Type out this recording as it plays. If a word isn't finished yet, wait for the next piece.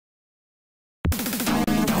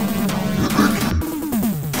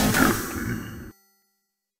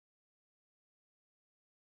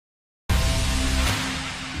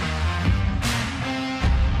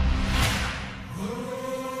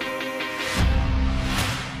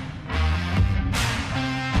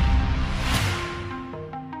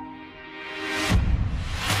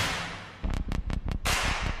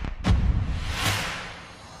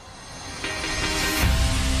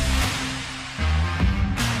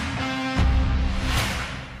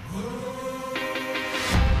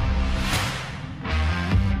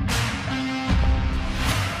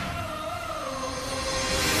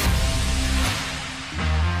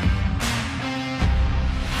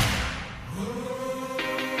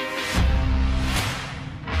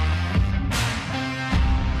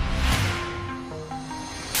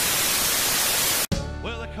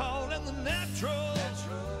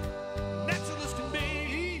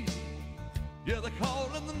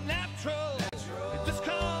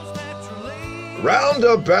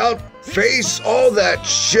Roundabout face, all that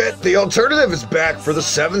shit. The Alternative is back for the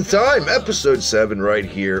 7th time. Episode 7 right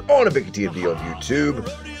here on Hibiki TV on YouTube.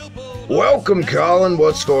 Welcome, Colin.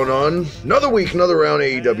 What's going on? Another week, another round.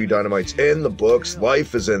 AEW Dynamite's in the books.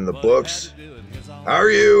 Life is in the books. How are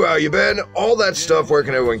you? How you been? All that stuff. Where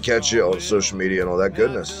can everyone catch you on social media and all that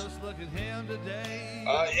goodness?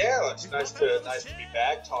 Yeah, it's nice to be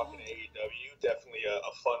back talking AEW. Definitely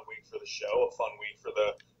a fun week for the show. A fun week for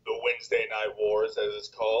the Wednesday Night Wars, as it's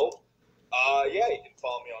called. Yeah, you can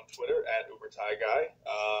follow me on Twitter at UberTieGuy.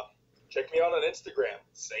 Check me out on Instagram.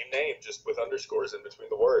 Same name, just with underscores in between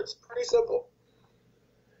the words. Pretty simple.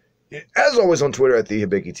 As always on Twitter at the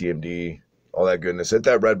Hibiki TMD. All that goodness. Hit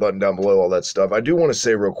that red button down below, all that stuff. I do want to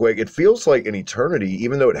say real quick, it feels like an eternity,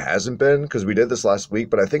 even though it hasn't been, because we did this last week,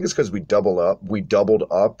 but I think it's because we doubled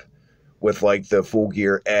up with like the Full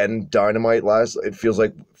Gear and Dynamite last. It feels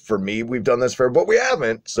like for me we've done this but we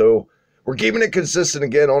haven't. So we're keeping it consistent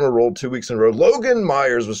again on a roll 2 weeks in a row. Logan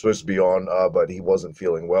Myers was supposed to be on, but he wasn't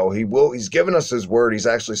feeling well. He's given us his word. He's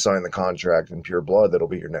actually signed the contract in Pure Blood that'll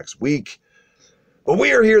be here next week. But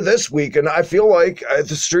we are here this week, and I feel like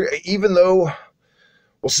the street, even though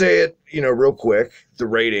we'll say it, real quick, the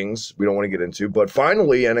ratings we don't want to get into, but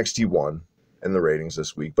finally NXT won in the ratings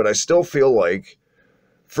this week. But I still feel like,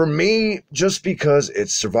 for me, just because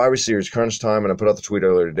it's Survivor Series crunch time, and I put out the tweet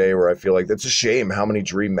earlier today where I feel like it's a shame how many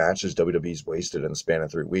dream matches WWE's wasted in the span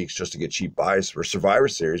of 3 weeks just to get cheap buys for Survivor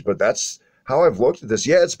Series. But that's how I've looked at this.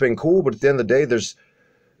 Yeah, it's been cool, but at the end of the day,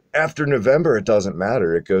 after November, it doesn't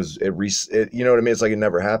matter. You know what I mean? It's like it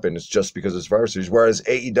never happened. It's just because it's Survivor Series. Whereas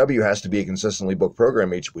AEW has to be a consistently booked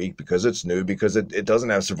program each week because it's new, because it doesn't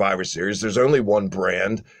have Survivor Series. There's only one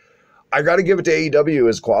brand. I got to give it to AEW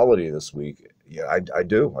as quality this week. Yeah, I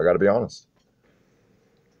do. I got to be honest.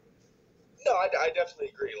 No, I definitely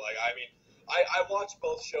agree. I watch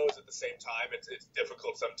both shows at the same time. It's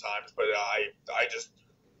difficult sometimes, but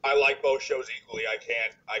I like both shows equally. I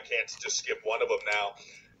can't just skip one of them now.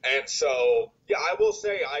 And so, yeah, I will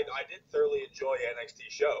say I did thoroughly enjoy NXT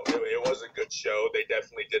show. It was a good show. They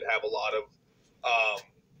definitely did have a lot of,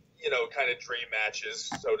 kind of dream matches,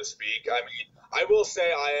 so to speak. I mean, I will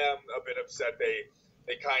say I am a bit upset they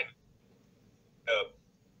kind of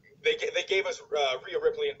they gave us Rhea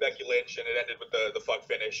Ripley and Becky Lynch, and it ended with the fuck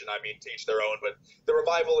finish. And I mean, to each their own. But the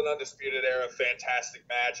Revival and Undisputed Era, fantastic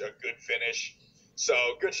match, a good finish. So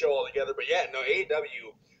good show altogether. But yeah, no,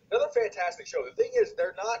 AEW. Another fantastic show. The thing is,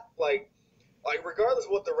 they're not like regardless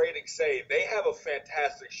of what the ratings say, they have a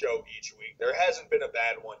fantastic show each week. There hasn't been a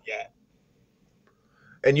bad one yet.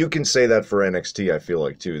 And you can say that for NXT, I feel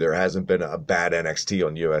like, too. There hasn't been a bad NXT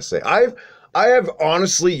on USA. I have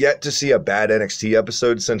honestly yet to see a bad NXT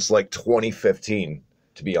episode since like 2015,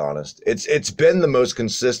 to be honest. It's been the most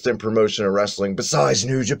consistent promotion of wrestling besides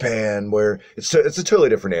New Japan, where it's a totally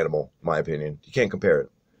different animal, in my opinion. You can't compare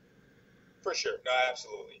it. For sure. No,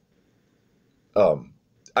 absolutely.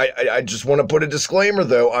 I just want to put a disclaimer,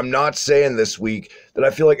 though. I'm not saying this week that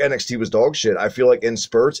I feel like NXT was dog shit. I feel like in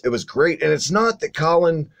spurts, it was great. And it's not that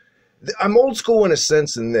I'm old school in a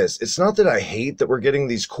sense in this. It's not that I hate that we're getting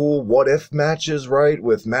these cool what-if matches, right,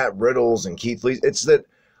 with Matt Riddles and Keith Lee. It's that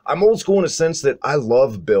I'm old school in a sense that I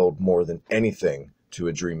love build more than anything to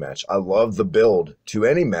a dream match. I love the build to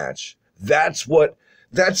any match. That's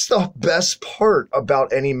the best part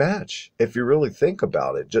about any match, if you really think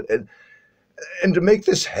about it. And to make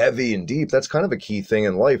this heavy and deep, that's kind of a key thing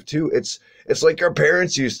in life, too. It's like our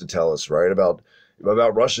parents used to tell us, right, about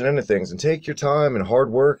rushing into things and take your time and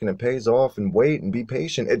hard work and it pays off and wait and be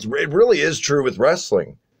patient. It really is true with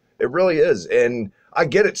wrestling. It really is. And I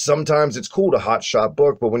get it. Sometimes it's cool to hot shot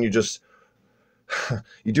book, but when you just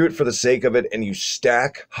you do it for the sake of it and you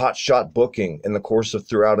stack hot shot booking in the course of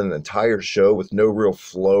throughout an entire show with no real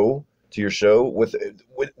flow to your show,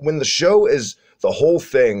 when the show is the whole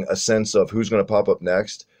thing a sense of who's going to pop up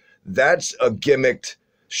next, that's a gimmicked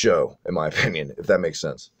show, in my opinion, if that makes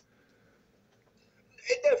sense.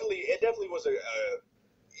 It definitely was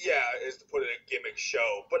is to put it, a gimmick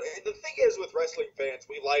show. But the thing is, with wrestling fans,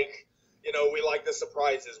 we like the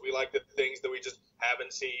surprises. We like the things that we just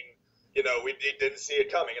haven't seen. We didn't see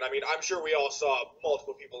it coming. And I mean, I'm sure we all saw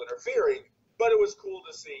multiple people interfering, but it was cool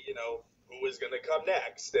to see, who was going to come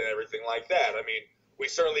next and everything like that. I mean, we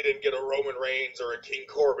certainly didn't get a Roman Reigns or a King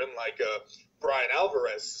Corbin like Brian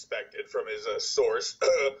Alvarez suspected from his source.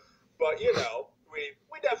 But,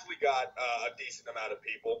 we definitely got a decent amount of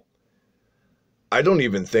people. I don't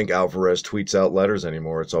even think Alvarez tweets out letters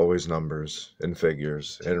anymore. It's always numbers and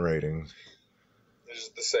figures and ratings. It's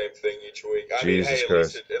just the same thing each week. I Jesus mean, hey,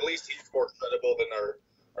 Christ. at least he's more credible than our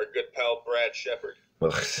good pal Brad Shepard.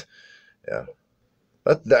 Yeah.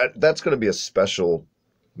 That's going to be a special,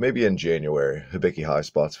 maybe in January. Hibiki High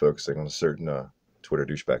Spots focusing on a certain Twitter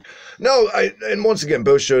douchebag. No, and once again,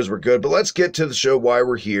 both shows were good, but let's get to the show. Why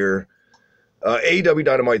we're here. AEW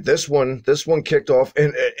Dynamite. This one kicked off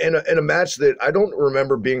in a match that I don't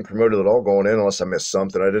remember being promoted at all going in, unless I missed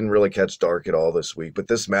something. I didn't really catch Dark at all this week, but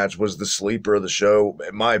this match was the sleeper of the show.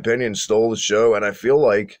 In my opinion, stole the show, and I feel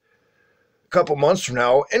like couple months from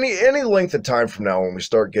now, any length of time from now, when we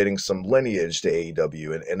start getting some lineage to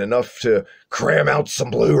AEW and enough to cram out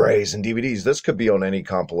some Blu-rays and DVDs, this could be on any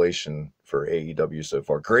compilation for AEW so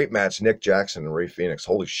far. Great match, Nick Jackson and Ray Phoenix.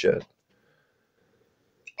 Holy shit!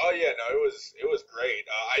 Oh yeah, no, it was great.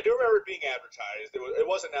 I do remember it being advertised. It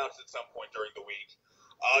was announced at some point during the week.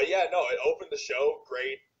 Yeah, no, it opened the show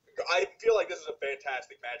great. I feel like this is a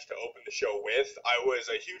fantastic match to open the show with. I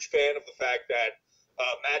was a huge fan of the fact that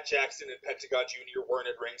Matt Jackson and Pentagon Jr. weren't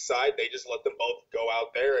at ringside. They just let them both go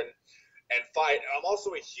out there and fight. I'm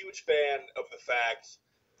also a huge fan of the fact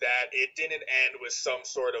that it didn't end with some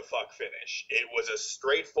sort of fuck finish. It was a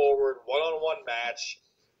straightforward one-on-one match.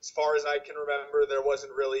 As far as I can remember, there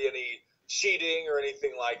wasn't really any cheating or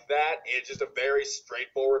anything like that. It's just a very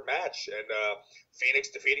straightforward match. And Phoenix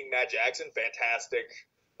defeating Matt Jackson, fantastic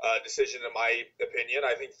decision in my opinion.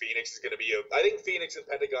 I think Phoenix is going to be I think Phoenix and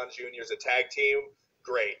Pentagon Jr. as a tag team,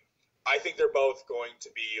 great. I think they're both going to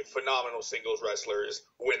be phenomenal singles wrestlers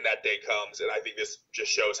when that day comes, and I think this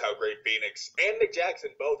just shows how great Phoenix and Nick Jackson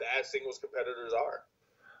both as singles competitors are.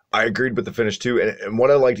 I agreed with the finish too, and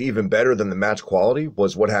what I liked even better than the match quality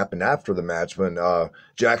was what happened after the match when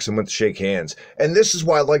Jackson went to shake hands. And this is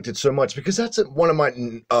why I liked it so much, because that's one of my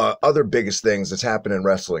other biggest things that's happened in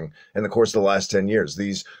wrestling in the course of the last 10 years.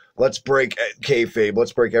 These let's break kayfabe,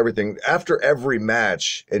 let's break everything after every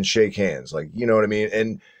match and shake hands, like, you know what I mean?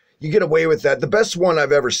 And you get away with that. The best one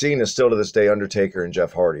I've ever seen is still to this day Undertaker and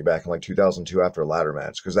Jeff Hardy back in like 2002 after a ladder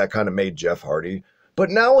match, because that kind of made Jeff Hardy. But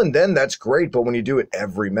now and then, that's great. But when you do it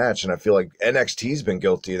every match, and I feel like NXT's been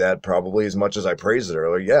guilty of that probably as much as I praised it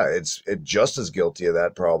earlier. Yeah, it's just as guilty of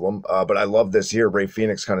that problem. But I love this here. Ray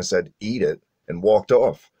Phoenix kind of said, eat it, and walked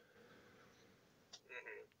off.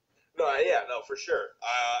 Mm-hmm. No, yeah, no, for sure.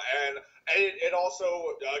 And it also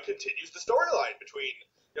continues the storyline between,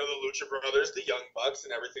 you know, the Lucha Brothers, the Young Bucks,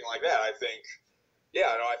 and everything like that. I think,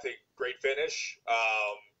 yeah, no, I think great finish.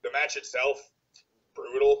 The match itself,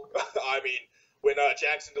 brutal. I mean, when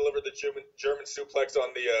Jackson delivered the German suplex on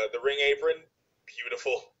the ring apron,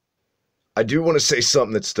 beautiful. I do want to say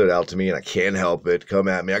something that stood out to me, and I can't help it. Come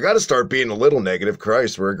at me. I got to start being a little negative.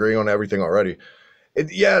 Christ, we're agreeing on everything already.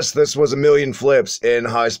 Yes, this was a million flips in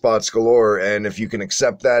high spots galore, and if you can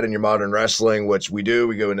accept that in your modern wrestling, which we do,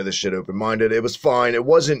 we go into this shit open-minded. It was fine. It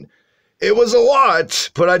was a lot,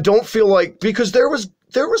 but I don't feel like, because there was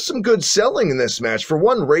some good selling in this match. For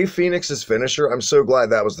one, Ray Phoenix's finisher, I'm so glad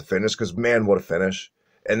that was the finish, because man, what a finish.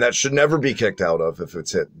 And that should never be kicked out of if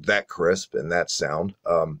it's hit that crisp and that sound.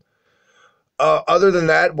 Other than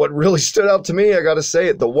that, what really stood out to me, I got to say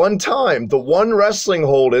it, the one wrestling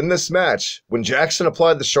hold in this match, when Jackson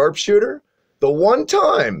applied the sharpshooter, the one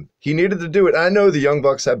time he needed to do it. I know the Young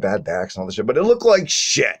Bucks have bad backs and all this shit, but it looked like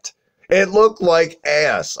shit. It looked like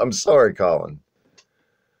ass. I'm sorry, Colin.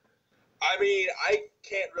 I mean, I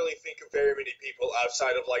can't really think of very many people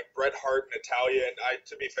outside of like Bret Hart and Natalya, and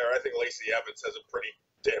to be fair, I think Lacey Evans has a pretty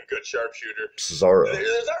damn good sharpshooter. Cesaro.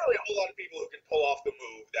 There's not really a whole lot of people who can pull off the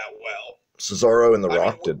move that well. Cesaro and The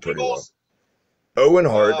Rock did pretty well. Owen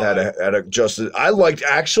Hart had a just. I liked,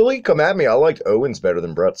 actually, come at me, I liked Owens better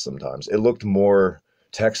than Bret sometimes. It looked more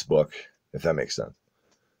textbook, if that makes sense.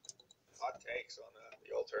 Hot takes on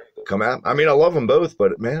the alternative. Come at, I mean, I love them both,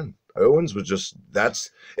 but man, Owens was just,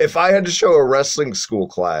 if I had to show a wrestling school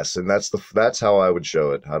class, and that's how I would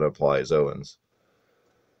show it, how to apply as Owens.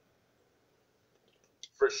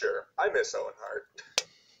 For sure. I miss Owen Hart.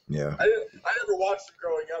 Yeah. I never watched him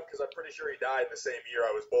growing up because I'm pretty sure he died the same year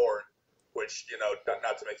I was born, which, you know,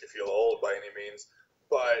 not to make you feel old by any means,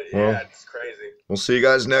 but yeah, it's crazy. We'll see you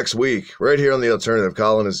guys next week, right here on The Alternative.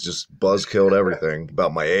 Colin has just buzzkilled everything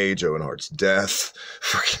about my age, Owen Hart's death.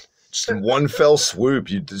 Just in one fell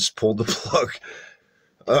swoop, you just pulled the plug.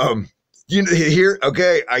 Here,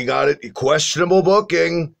 okay, I got it. Questionable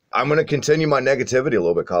booking. I'm going to continue my negativity a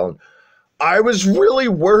little bit, Colin. I was really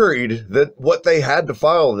worried that what they had to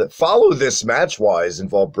follow this match-wise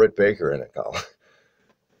involved Britt Baker in it, Colin.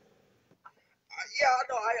 Yeah,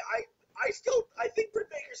 no, I think Britt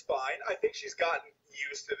Baker's fine. I think she's gotten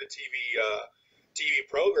used to the TV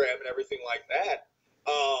program and everything like that.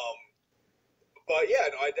 But yeah,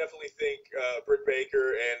 no, I definitely think Britt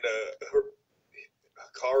Baker and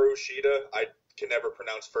Hikaru Shida, I can never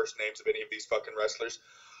pronounce first names of any of these fucking wrestlers.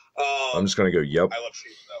 I'm just gonna go, yep. I love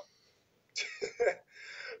Sheeta though.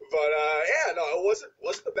 But yeah, no, it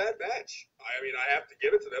wasn't a bad match. I mean, I have to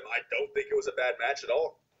give it to them. I don't think it was a bad match at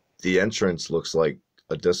all. The entrance looks like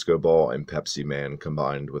a disco ball and Pepsi Man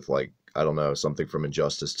combined with, like, I don't know, something from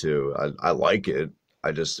Injustice 2. I like it.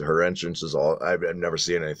 Her entrance is all, I've never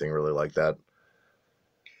seen anything really like that.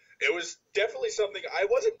 It was definitely something, I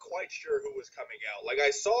wasn't quite sure who was coming out. Like,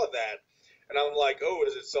 I saw that, and I'm like, oh,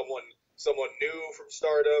 is it someone new from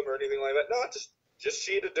Stardom or anything like that? No, just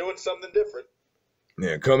Sheeta doing something different.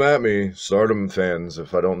 Yeah, come at me, Stardom fans,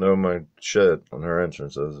 if I don't know my shit on her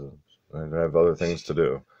entrances. I have other things to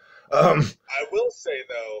do. I will say,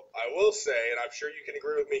 and I'm sure you can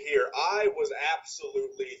agree with me here, I was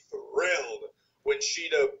absolutely thrilled when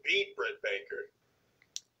Sheeta beat Britt Baker.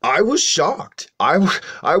 I was shocked. I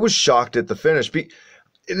was shocked at the finish. And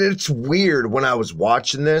it's weird, when I was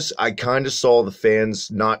watching this, I kind of saw the fans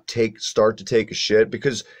start to take a shit,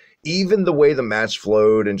 because even the way the match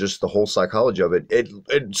flowed and just the whole psychology of it,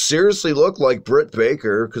 it seriously looked like Britt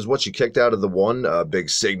Baker, because what she kicked out of the one big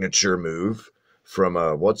signature move from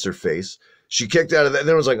what's her face. She kicked out of that, and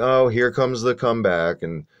then it was like, oh, here comes the comeback,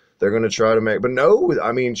 and they're going to try to make, but no,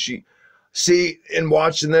 I mean, see, in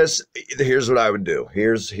watching this, here's what I would do.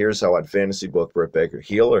 Here's how I'd fantasy book Britt Baker.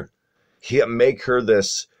 Heal her. Make her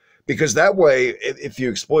this, because that way, if you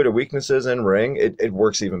exploit her weaknesses in ring, it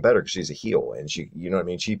works even better, because she's a heel, and she, you know what I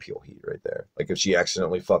mean, cheap heel heat right there. Like, if she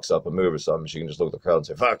accidentally fucks up a move or something, she can just look at the crowd and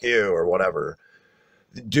say, fuck you, or whatever.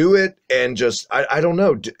 Do it, and just, I don't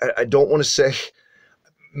know, I don't want to say,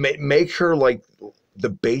 make her, like, the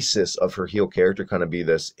basis of her heel character kind of be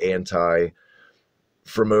this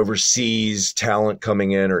from overseas talent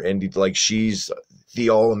coming in, or indie, like, she's the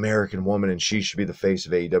all-American woman and she should be the face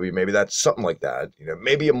of AEW. Maybe that's something like that. You know,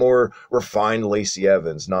 maybe a more refined Lacey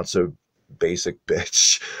Evans, not so basic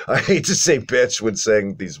bitch. I hate to say bitch when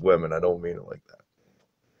saying these women. I don't mean it like that.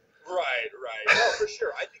 Right. No, for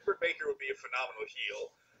sure. I think Britt Baker would be a phenomenal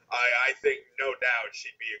heel. I think, no doubt,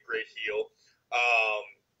 she'd be a great heel.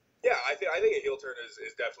 Yeah, I think a heel turn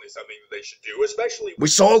is definitely something that they should do, especially... We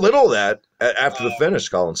saw a little of that after the finish,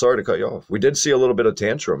 Colin. Sorry to cut you off. We did see a little bit of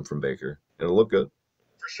tantrum from Baker, and it looked good.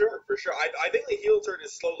 For sure. I think the heel turn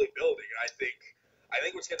is slowly building, and I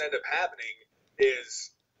think what's going to end up happening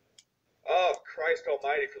is... Oh, Christ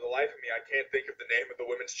almighty, for the life of me, I can't think of the name of the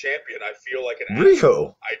women's champion. I feel like an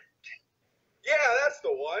Rio. Yeah, that's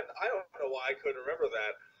the one. I don't know why I couldn't remember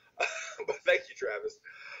that. But thank you, Travis.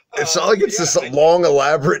 It's not like it's this long,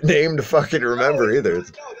 elaborate name to fucking remember either. No,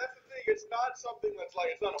 that's the thing. It's not something that's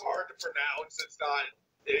like, it's not hard to pronounce. It's not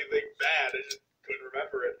anything bad. I just couldn't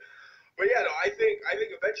remember it. But yeah, no, I think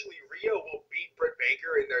eventually Rio will beat Britt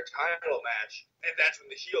Baker in their title match, and that's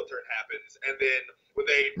when the heel turn happens. And then when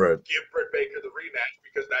they give Britt Baker the rematch,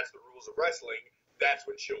 because that's the rules of wrestling, that's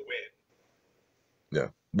when she'll win.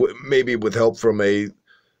 Yeah, maybe with help from a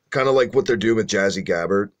kind of like what they're doing with Jazzy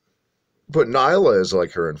Gabbert. But Nyla is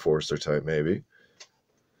like her enforcer type, maybe.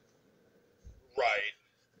 Right.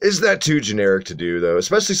 Is that too generic to do, though?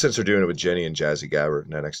 Especially since they're doing it with Jenny and Jazzy Gabbert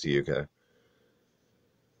in NXT UK.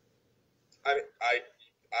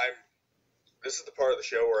 This is the part of the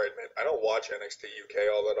show where I admit I don't watch NXT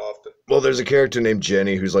UK all that often. Well, there's a character named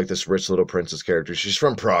Jenny who's like this rich little princess character. She's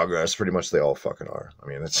from Progress. Pretty much they all fucking are. I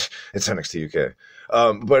mean, it's NXT UK.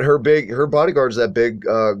 But her bodyguard's that big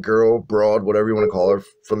girl, broad, whatever you want to call her,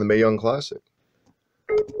 from the Mae Young Classic.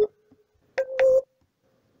 What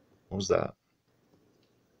was that?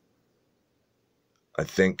 I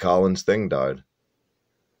think Colin's thing died.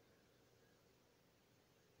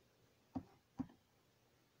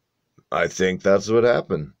 I think that's what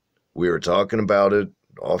happened. We were talking about it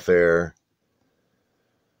off air.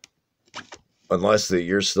 Unless that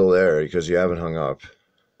you're still there because you haven't hung up.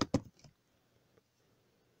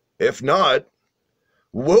 If not,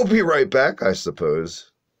 we'll be right back, I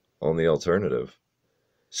suppose, on the alternative.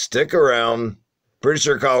 Stick around. Pretty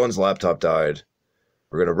sure Colin's laptop died.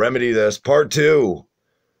 We're going to remedy this. Part 2.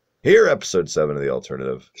 Here, episode 7 of the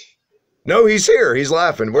alternative. No, he's here. He's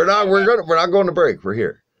laughing. We're not going to break. We're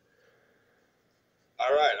here.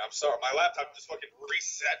 All right, I'm sorry. My laptop just fucking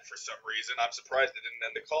reset for some reason. I'm surprised it didn't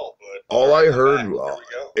end the call, but all I heard,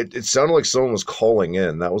 it sounded like someone was calling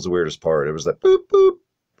in. That was the weirdest part. It was that boop boop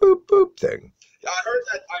boop boop thing. Yeah, I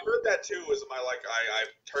heard that too. Was I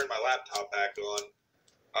turned my laptop back on.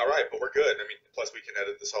 All right, but we're good. I mean, plus we can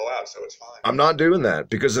edit this all out, so it's fine. I'm not doing that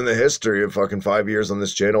because in the history of fucking 5 years on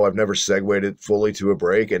this channel, I've never segued it fully to a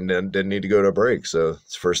break and then didn't need to go to a break. So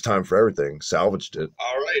it's first time for everything. Salvaged it.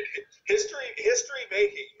 All right. History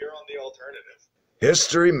making here on the alternative.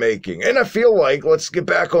 History making. And I feel like, let's get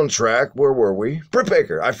back on track. Where were we? Britt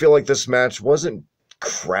Baker. I feel like this match wasn't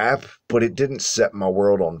crap, but it didn't set my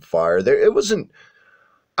world on fire. It wasn't.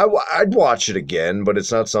 I'd watch it again, but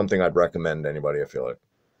it's not something I'd recommend to anybody, I feel like.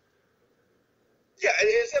 Yeah,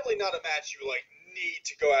 it's definitely not a match you like need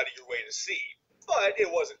to go out of your way to see, but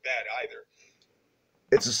it wasn't bad either.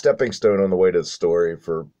 It's a stepping stone on the way to the story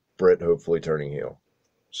for Britt hopefully turning heel.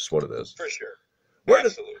 It's just what it is. For sure.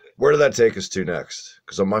 Absolutely. Where did that take us to next?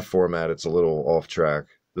 Because on my format, it's a little off track.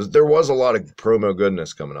 There was a lot of promo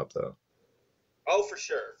goodness coming up, though. Oh, for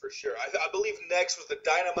sure, for sure. I believe next was the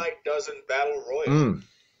Dynamite Dozen Battle Royal.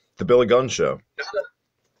 The Billy Gunn show.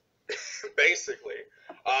 Basically.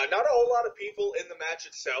 Not a whole lot of people in the match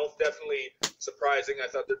itself. Definitely surprising. I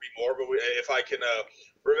thought there'd be more, but if I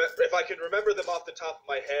can remember them off the top of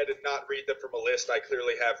my head and not read them from a list I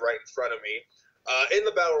clearly have right in front of me. In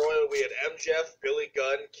the Battle Royal, we had MJF, Billy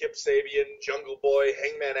Gunn, Kip Sabian, Jungle Boy,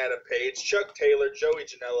 Hangman Adam Page, Chuck Taylor, Joey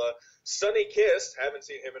Janela, Sonny Kiss, haven't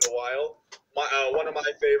seen him in a while, one of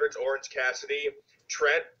my favorites, Orange Cassidy,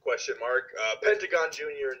 Trent, Pentagon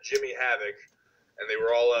Jr., and Jimmy Havoc, and they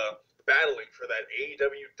were all battling for that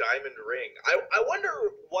AEW Diamond Ring. I wonder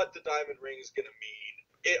what the Diamond Ring is going to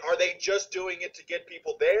mean. Are they just doing it to get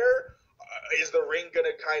people there? Is the ring going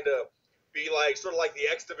to kind of be like sort of like the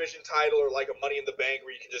X Division title or like a Money in the Bank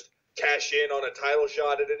where you can just cash in on a title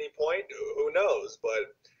shot at any point? Who knows?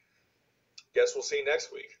 But guess we'll see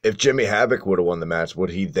next week. If Jimmy Havoc would have won the match,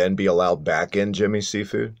 would he then be allowed back in Jimmy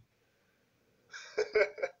Seafood?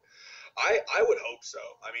 I would hope so.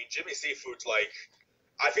 I mean, Jimmy Seafood's like,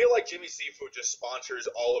 I feel like Jimmy Seafood just sponsors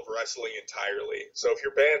all of wrestling entirely. So if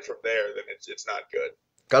you're banned from there, then it's not good.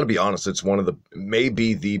 Got to be honest, it's one of the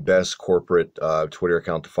maybe the best corporate Twitter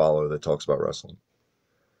account to follow that talks about wrestling.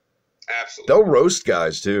 Absolutely. They'll roast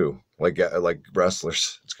guys too, like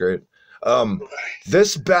wrestlers. It's great. Right.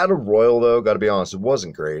 This battle royal, though, got to be honest, it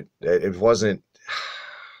wasn't great. It wasn't.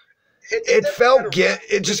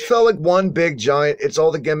 It just felt like one big giant. It's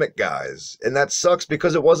all the gimmick guys, and that sucks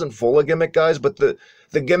because it wasn't full of gimmick guys. But the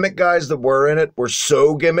gimmick guys that were in it were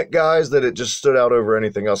so gimmick guys that it just stood out over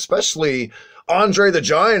anything else. Especially Andre the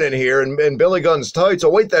Giant in here and Billy Gunn's tights. Oh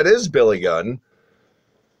wait, that is Billy Gunn.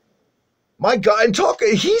 My God, and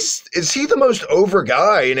is he the most over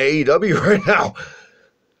guy in AEW right now?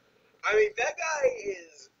 I mean, that guy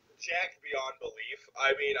is jacked beyond belief.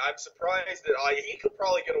 I mean, I'm surprised that he could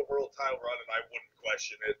probably get a world title run, and I wouldn't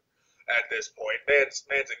question it at this point. Man's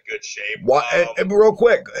in good shape. And real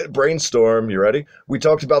quick, brainstorm, you ready? We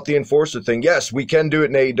talked about the enforcer thing. Yes, we can do it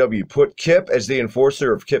in AEW. Put Kip as the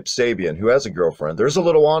enforcer of Kip Sabian, who has a girlfriend. There's a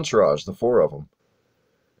little entourage, the four of them.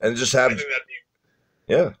 And just have... I think that'd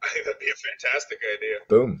be a fantastic idea.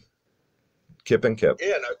 Boom. Kip and Kip.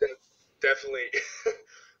 Yeah, no, definitely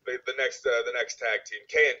the next tag team,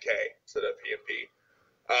 K&K instead of PMP.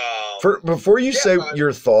 Before you say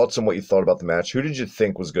your thoughts on what you thought about the match, who did you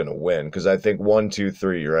think was going to win? Because I think 1, 2,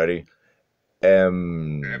 3, you ready?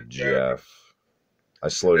 MJF. I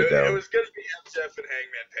slowed it down. It was going to be MJF and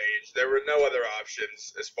Hangman Page. There were no other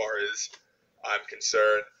options as far as I'm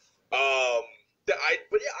concerned.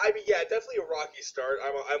 Definitely a rocky start.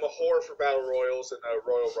 I'm a whore for battle royals and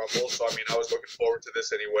Royal Rumbles, so I mean I was looking forward to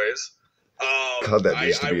this anyways. God, that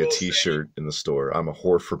needs to be a T-shirt in the store. I'm a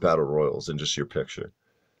whore for battle royals, and just your picture.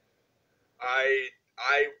 I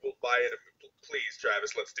will buy it. Please,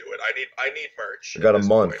 Travis, let's do it. I need merch. I got a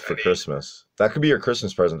month for Christmas. That could be your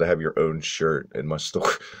Christmas present to have your own shirt in my store.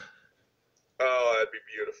 Oh, that'd be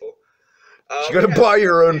beautiful. You got to buy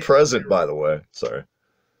your own present, by the way. Sorry.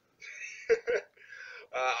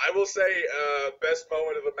 I will say, best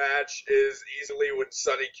moment of the match is easily when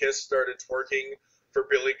Sonny Kiss started twerking for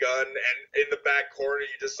Billy Gunn, and in the back corner,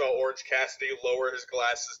 you just saw Orange Cassidy lower his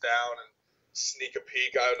glasses down and sneak a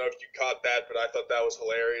peek. I don't know if you caught that, but I thought that was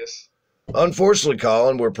hilarious. Unfortunately,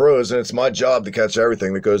 Colin, we're pros, and it's my job to catch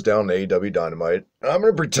everything that goes down in AEW Dynamite. And I'm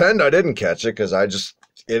going to pretend I didn't catch it because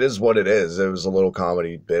it is what it is. It was a little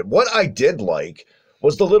comedy bit. What I did like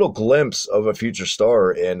was the little glimpse of a future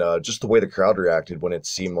star and just the way the crowd reacted when it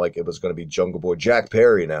seemed like it was going to be Jungle Boy Jack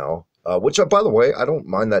Perry now, which, by the way, I don't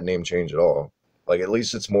mind that name change at all. Like, at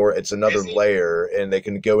least it's another layer, and they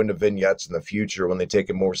can go into vignettes in the future when they take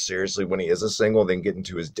it more seriously. When he is a single, they can get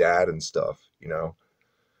into his dad and stuff, you know?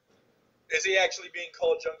 Is he actually being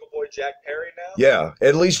called Jungle Boy Jack Perry now? Yeah,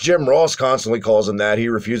 at least Jim Ross constantly calls him that. He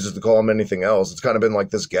refuses to call him anything else. It's kind of been like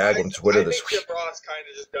this gag on Twitter this week. I think Jim Ross kind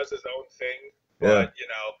of just does his own thing, but, you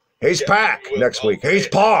know. He's Pac next week. He's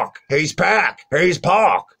Pac. He's Pac. He's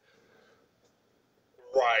Pac.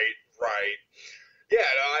 Right. Yeah,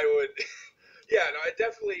 I would... Yeah, no, it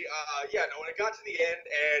definitely. Yeah, no. When it got to the end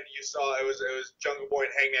and you saw it was Jungle Boy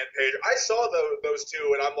and Hangman Page, I saw those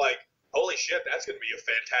two and I'm like, holy shit, that's gonna be a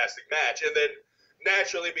fantastic match. And then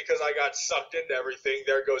naturally, because I got sucked into everything,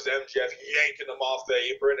 there goes MJF yanking them off the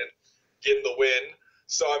apron and getting the win.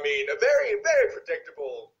 So I mean, a very very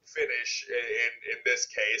predictable finish in this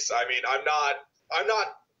case. I mean, I'm not.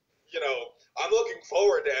 You know, I'm looking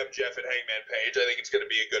forward to MJF and Hangman Page. I think it's going to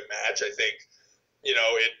be a good match. I think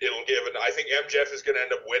it'll give I think MJF is going to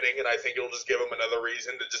end up winning, and I think it'll just give him another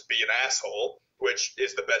reason to just be an asshole, which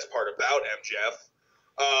is the best part about MJF.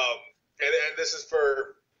 And this is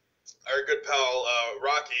for our good pal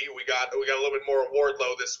Rocky. We got a little bit more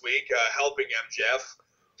Wardlow this week, helping MJF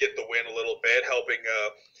get the win a little bit, helping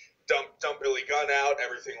dump Billy Gunn out,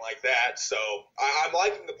 everything like that. So I'm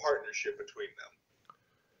liking the partnership between them.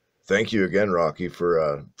 Thank you again, Rocky,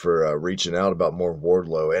 for reaching out about more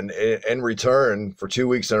Wardlow. And in return, for 2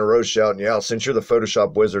 weeks in a row, shouting you out, since you're the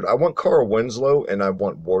Photoshop wizard, I want Carl Winslow, and I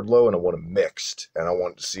want Wardlow, and I want them mixed, and I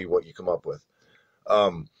want to see what you come up with.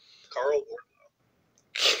 Carl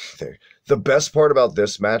Wardlow. The best part about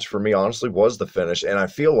this match for me, honestly, was the finish. And I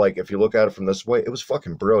feel like if you look at it from this way, it was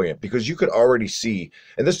fucking brilliant because you could already see,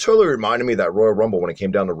 and this totally reminded me of that Royal Rumble when it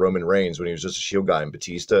came down to Roman Reigns when he was just a Shield guy and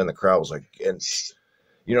Batista, and the crowd was like, and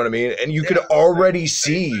you know what I mean? And you could already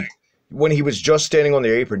see when he was just standing on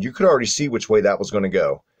the apron, you could already see which way that was going to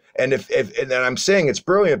go. And and I'm saying it's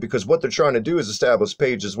brilliant because what they're trying to do is establish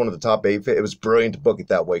Paige as one of the top 8. It was brilliant to book it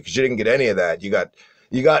that way because you didn't get any of that. You got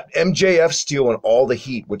MJF stealing all the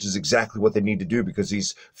heat, which is exactly what they need to do because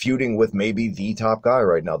he's feuding with maybe the top guy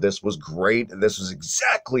right now. This was great. And this was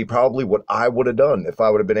exactly probably what I would have done if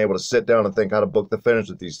I would have been able to sit down and think how to book the finish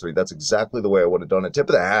with these three. That's exactly the way I would have done it. Tip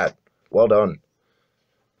of the hat. Well done.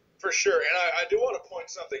 For sure, and I do want to point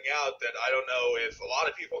something out that I don't know if a lot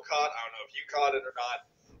of people caught. I don't know if you caught it or not.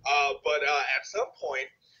 But at some point,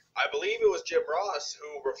 I believe it was Jim Ross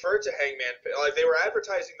who referred to Hangman. Like they were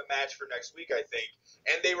advertising the match for next week, I think,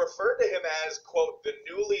 and they referred to him as quote the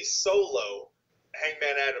newly solo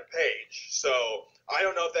Hangman Adam Page. So I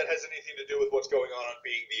don't know if that has anything to do with what's going on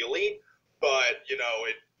Being the Elite, but it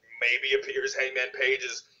maybe appears Hangman Page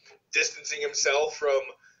is distancing himself from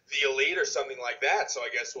the Elite or something like that. So I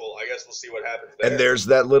guess we'll see what happens there. And there's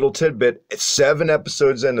that little tidbit. It's 7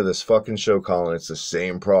 episodes into this fucking show, Colin. It's the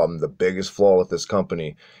same problem. The biggest flaw with this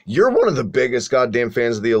company. You're one of the biggest goddamn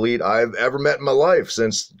fans of the Elite I've ever met in my life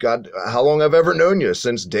since how long I've ever known you.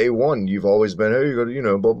 Since day one, you've always been, hey, you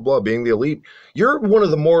go, blah, blah, blah, Being the Elite. You're one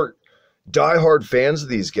of the more diehard fans of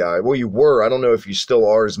these guys. Well, you were. I don't know if you still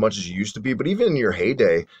are as much as you used to be, but even in your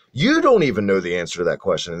heyday, you don't even know the answer to that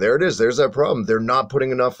question. And there it is. There's that problem. They're not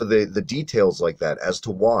putting enough of the details like that as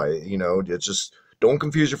to why. It's just don't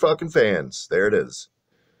confuse your fucking fans. There it is.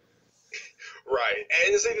 Right.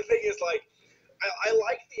 And see, the thing is, like, I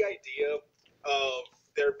like the idea of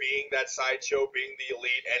there being that sideshow, being the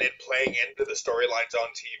Elite, and it playing into the storylines on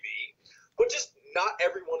TV, but just not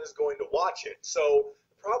everyone is going to watch it. So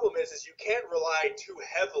problem is you can't rely too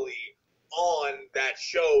heavily on that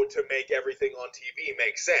show to make everything on TV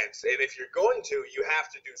make sense. And if you're going to, you have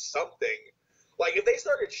to do something. Like if they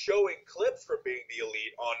started showing clips from Being the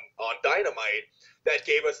Elite on Dynamite that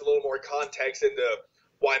gave us a little more context into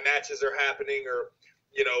why matches are happening or,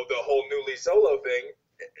 the whole newly solo thing,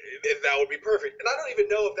 that would be perfect. And I don't even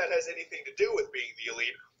know if that has anything to do with Being the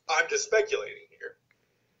Elite. I'm just speculating here.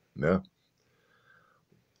 Yeah.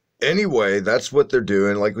 Anyway, that's what they're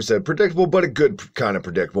doing. Like we said, predictable, but a good kind of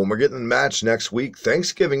predictable. And we're getting the match next week,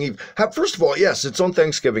 Thanksgiving Eve. First of all, yes, it's on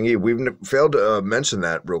Thanksgiving Eve. We've failed to mention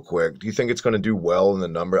that real quick. Do you think it's going to do well in the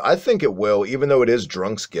number? I think it will, even though it is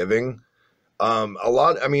Drunksgiving.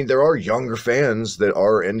 There are younger fans that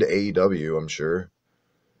are into AEW, I'm sure.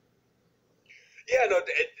 Yeah, no,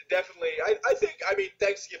 definitely. I think,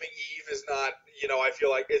 Thanksgiving Eve is not, I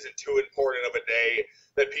feel like isn't too important of a day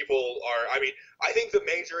that people are, I think the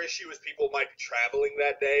major issue is people might be traveling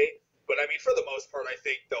that day, but for the most part, I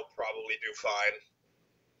think they'll probably do fine.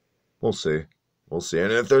 We'll see.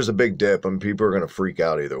 And if there's a big dip, people are going to freak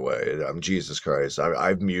out either way. Jesus Christ.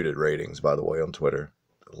 I've muted ratings, by the way, on Twitter.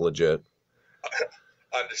 Legit.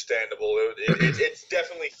 Understandable. It's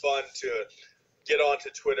definitely fun to get onto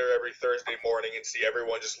Twitter every Thursday morning and see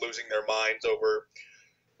everyone just losing their minds over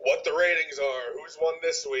what the ratings are, who's won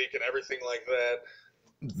this week, and everything like that.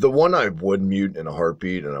 The one I would mute in a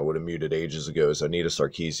heartbeat, and I would have muted ages ago, is Anita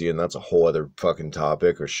Sarkeesian. That's a whole other fucking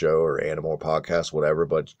topic or show or animal podcast, whatever.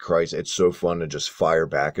 But Christ, it's so fun to just fire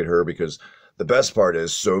back at her because the best part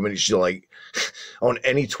is she on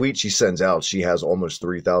any tweet she sends out, she has almost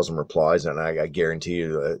 3,000 replies, and I guarantee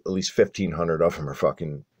you at least 1,500 of them are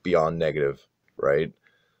fucking beyond negative, right?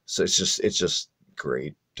 So it's just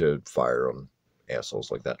great to fire on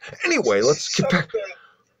assholes like that. Anyway, let's get back.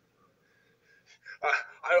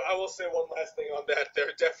 I will say one last thing on that. There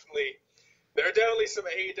are definitely some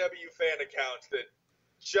AEW fan accounts that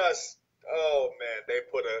just, oh man, they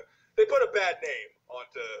put a bad name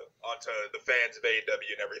onto the fans of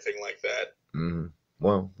AEW and everything like that. Mm-hmm.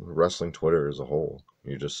 Well, wrestling Twitter as a whole,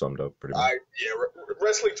 you just summed up pretty much.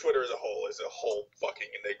 Wrestling Twitter as a whole fucking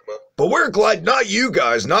enigma. But we're glad, not you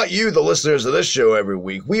guys, not you, the listeners of this show every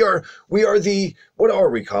week. We are the, what are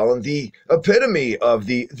we, Colin? The epitome of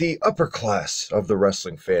the upper class of the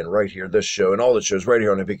wrestling fan right here, this show, and all the shows right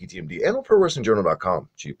here on Hibiki TMD and on ProWrestlingJournal.com.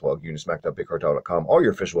 Cheap plug, Unismack.BigCartel.com, all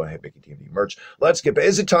your official Hibiki TMD merch. Let's get back.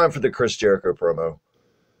 Is it time for the Chris Jericho promo?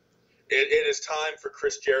 It is time for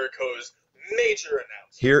Chris Jericho's major announcement.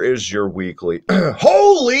 Here is your weekly.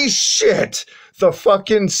 Holy shit! The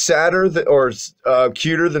fucking sadder or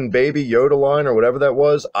cuter than Baby Yoda line or whatever that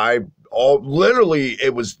was. Literally,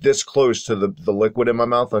 it was this close to the liquid in my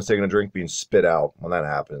mouth. I was taking a drink being spit out when that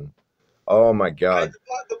happened. Oh my god!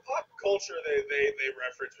 The pop culture they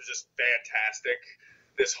referenced was just fantastic.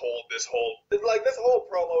 This whole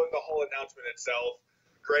promo and the whole announcement itself.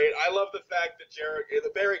 Great. I love the fact that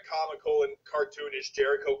the very comical and cartoonish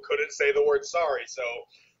Jericho couldn't say the word sorry, so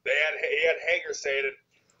he had Hager say it, and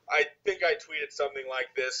I think I tweeted something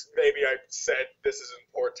like this. Maybe I said this is in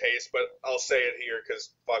poor taste, but I'll say it here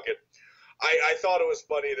because fuck it. I thought it was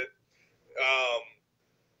funny that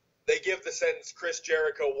they give the sentence Chris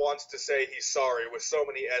Jericho wants to say he's sorry with so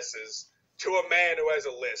many S's to a man who has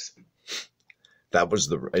a lisp. I was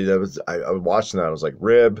watching that. I was like,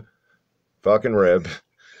 rib, fucking rib.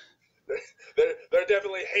 They're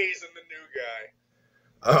definitely hazing the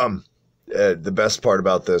new guy. The best part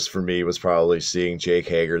about this for me was probably seeing Jake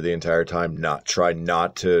Hager the entire time try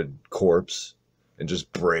not to corpse and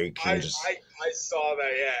just break. I saw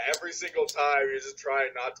that, yeah. Every single time he was just trying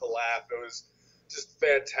not to laugh. It was just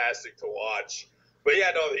fantastic to watch. But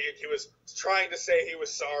yeah, no, he was trying to say he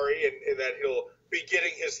was sorry and that he'll be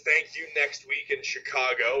getting his thank you next week in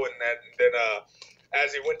Chicago, and then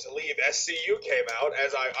as he went to leave, SCU came out,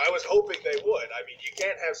 as I was hoping they would. I mean, you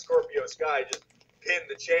can't have Scorpio Sky just pin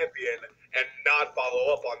the champion and not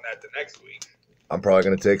follow up on that the next week. I'm probably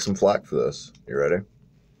going to take some flack for this. You ready?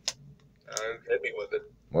 Hit me with it.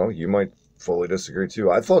 Well, you might fully disagree, too.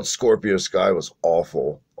 I thought Scorpio Sky was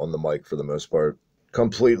awful on the mic for the most part.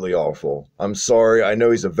 Completely awful. I'm sorry. I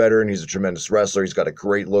know he's a veteran. He's a tremendous wrestler. He's got a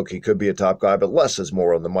great look. He could be a top guy, but less is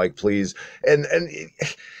more on the mic, please. And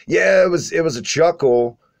yeah, it was a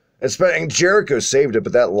chuckle. And Jericho saved it,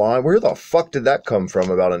 but that line, where the fuck did that come from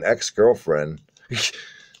about an ex-girlfriend?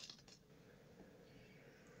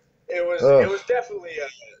 It was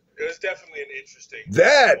definitely an interesting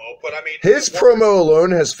promo, but I mean, his promo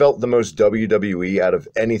alone has felt the most WWE out of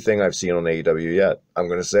anything I've seen on AEW yet. I'm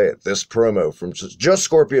going to say it. This promo from just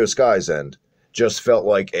Scorpio Sky's end just felt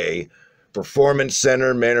like a performance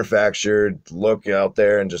center manufactured look out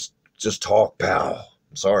there and just talk, pal.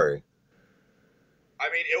 I'm sorry.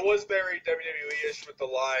 I mean, it was very WWE-ish with the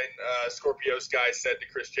line Scorpio Sky said to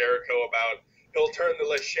Chris Jericho about he'll turn the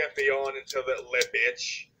Le Champion into the Le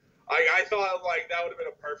Bitch. I thought like that would have been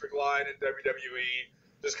a perfect line in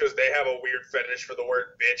WWE just because they have a weird fetish for the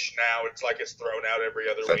word bitch now. It's like it's thrown out every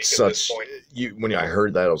other week at this point. When I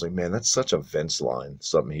heard that, I was like, man, that's such a Vince line.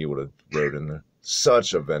 Something he would have wrote in there.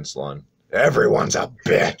 Such a Vince line. Everyone's a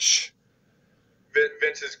bitch.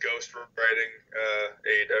 Vince is ghost writing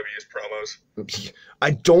AEW's promos.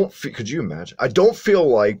 Could you imagine? I don't feel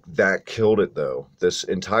like that killed it, though. This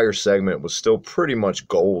entire segment was still pretty much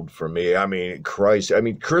gold for me. I mean, Christ. I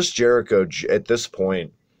mean, Chris Jericho, at this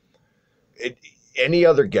point, any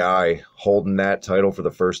other guy holding that title for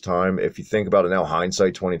the first time, if you think about it now,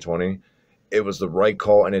 hindsight 2020, it was the right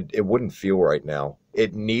call, and it wouldn't feel right now.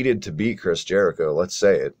 It needed to be Chris Jericho. Let's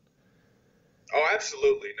say it. Oh,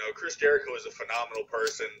 absolutely. No, Chris Jericho is a phenomenal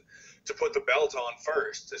person to put the belt on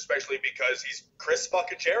first, especially because he's Chris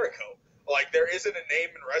fucking Jericho. Like, there isn't a name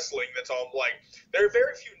in wrestling that's on, like, there are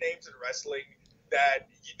very few names in wrestling that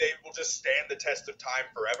they will just stand the test of time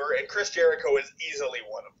forever, and Chris Jericho is easily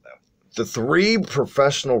one of them. The three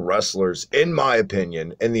professional wrestlers, in my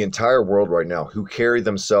opinion, in the entire world right now, who carry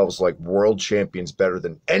themselves like world champions better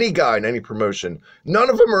than any guy in any promotion, none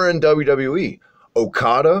of them are in WWE.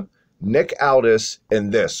 Okada, Nick Aldis,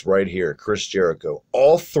 and this right here, Chris Jericho.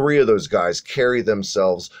 All three of those guys carry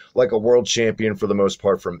themselves like a world champion for the most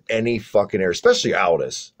part from any fucking era, especially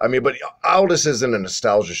Aldis. I mean, but Aldis isn't a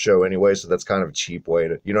nostalgia show anyway, so that's kind of a cheap way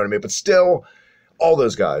to, you know what I mean? But still, all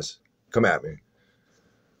those guys, come at me.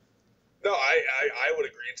 No, I would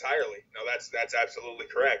agree entirely. No, that's absolutely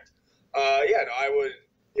correct. Yeah, no, I would.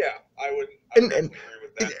 Yeah, I would And definitely agree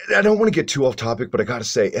with that. I don't want to get too off topic, but I got to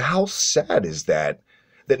say, how sad is that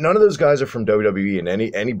none of those guys are from WWE in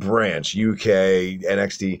any branch, UK,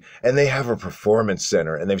 NXT, and they have a performance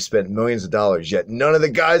center and they've spent millions of dollars, yet none of the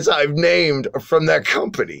guys I've named are from that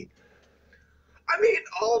company. I mean,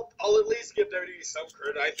 I'll at least give WWE some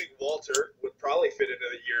credit. I think Walter would probably fit into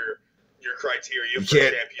your criteria for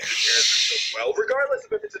championship characters as well, regardless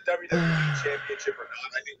of if it's a WWE championship or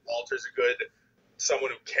not. I think Walter's a good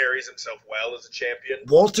someone who carries himself well as a champion.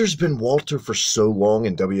 Walter's been Walter for so long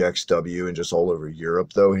in WXW and just all over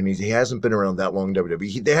Europe, though, and he hasn't been around that long in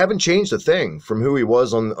WWE. They haven't changed a thing from who he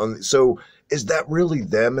was on. So is that really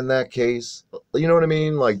them in that case? You know what I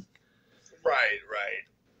mean? Like, right.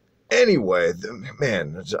 Anyway,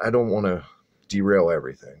 man, I don't want to derail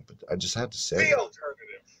everything, but I just have to say the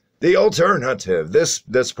alternative. The alternative. This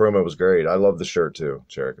promo was great. I love the shirt too,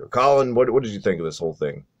 Jericho. Colin, what did you think of this whole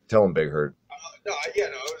thing? Tell him, Big Hurt. No,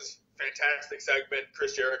 it was a fantastic segment.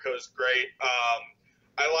 Chris Jericho's great.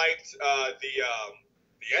 I liked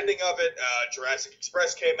the ending of it. Jurassic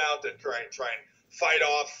Express came out to try and fight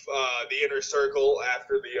off the Inner Circle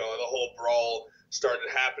after the whole brawl started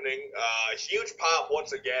happening. Huge pop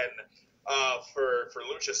once again for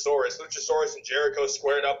Luchasaurus. Luchasaurus and Jericho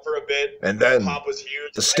squared up for a bit. And then pop was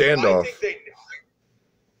huge. The standoff.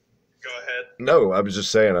 Go ahead. No, I was just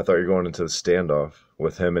saying. I thought you were going into the standoff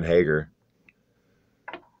with him and Hager.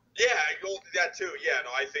 Yeah, I go to that too. Yeah,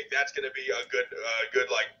 no, I think that's going to be a good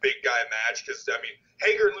like big guy match because I mean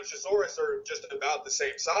Hager and Luchasaurus are just about the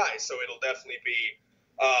same size, so it'll definitely be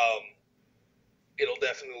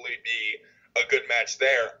a good match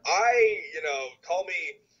there. Call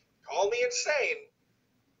me insane,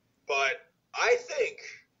 but I think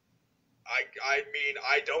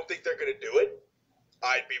I don't think they're going to do it.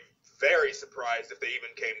 I'd be very surprised if they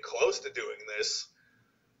even came close to doing this.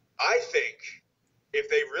 I think if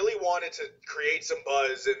they really wanted to create some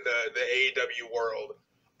buzz in the AEW world,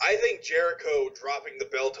 I think Jericho dropping the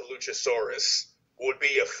belt to Luchasaurus would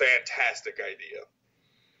be a fantastic idea.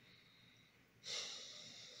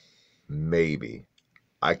 Maybe.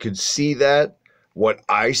 I could see that. What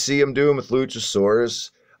I see him doing with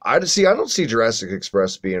Luchasaurus, I don't see Jurassic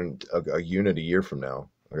Express being a unit a year from now.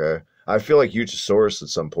 Okay? I feel like Luchasaurus at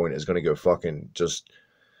some point is going to go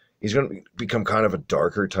he's going to become kind of a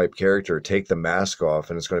darker type character, take the mask off,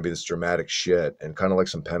 and it's going to be this dramatic shit and kind of like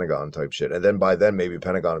some Pentagon type shit. And then by then, maybe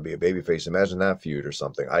Pentagon will be a babyface. Imagine that feud or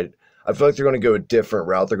something. I feel like they're going to go a different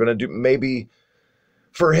route. They're going to do maybe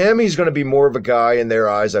for him, he's going to be more of a guy in their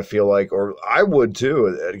eyes, I feel like, or I would too,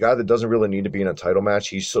 a guy that doesn't really need to be in a title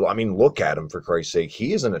match. Look at him, for Christ's sake.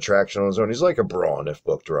 He is an attraction on his own. He's like a Braun if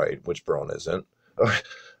booked right, which Braun isn't.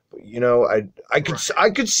 I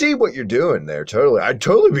could see what you're doing there. Totally. I'd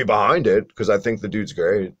totally be behind it because I think the dude's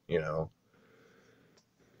great, For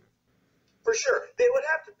sure. They would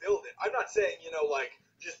have to build it. I'm not saying,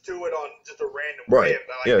 just do it on just a random right. whim.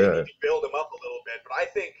 They need to build him up a little bit, but I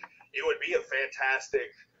think it would be a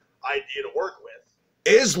fantastic idea to work with.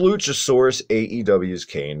 Is Luchasaurus AEW's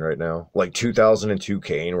Kane right now? Like 2002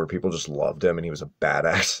 Kane, where people just loved him and he was a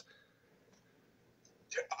badass?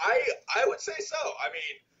 I would say so. I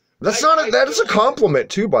mean, that is a compliment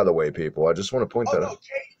too, by the way, people. I just want to point that out.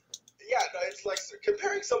 Kane, it's like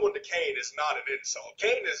comparing someone to Kane is not an insult.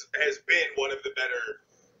 Kane has been one of the better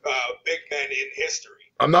big men in history.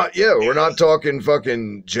 We're not talking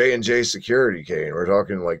fucking J&J security Kane. We're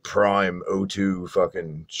talking like prime O2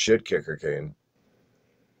 fucking shit kicker Kane.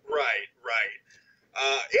 Right.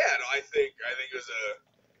 I think it was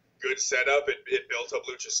a good setup. It built up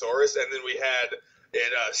Luchasaurus, and then we had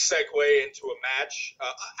it segue into a match.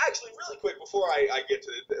 Actually, really quick before I get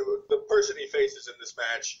to the person he faces in this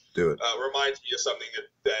match, do it. Reminds me of something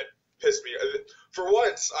that pissed me. For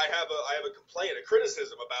once, I have a complaint, a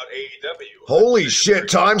criticism about AEW. Holy shit!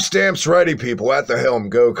 Timestamps ready, people at the helm.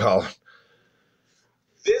 Go, Colin.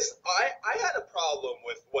 I had a problem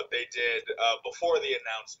with what they did before the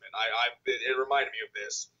announcement. It reminded me of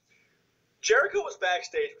this. Jericho was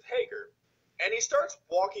backstage with Hager, and he starts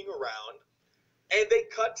walking around, and they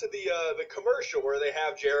cut to the commercial where they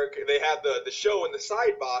have Jericho. They have the show in the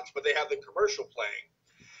side box, but they have the commercial playing.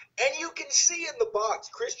 And you can see in the box,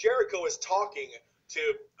 Chris Jericho is talking to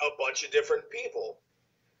a bunch of different people.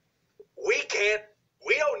 We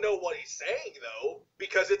don't know what he's saying though,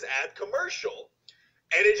 because it's ad commercial.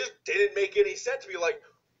 And it just didn't make any sense to me. Like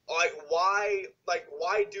why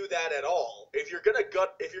do that at all? If you're gonna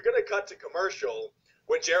cut to commercial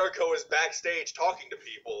when Jericho is backstage talking to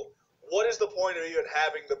people, what is the point of even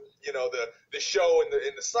having the show in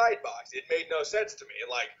the side box? It made no sense to me.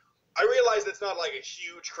 And I realize it's not like a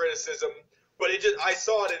huge criticism But I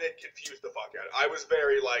saw it and it confused the fuck out of me. I was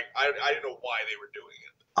very like, I didn't know why they were doing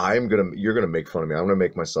it. You're gonna make fun of me. I'm gonna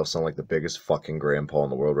make myself sound like the biggest fucking grandpa in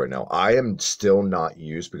the world right now. I am still not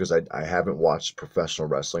used because I haven't watched professional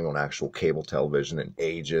wrestling on actual cable television in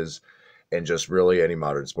ages, and just really any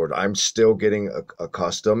modern sport. I'm still getting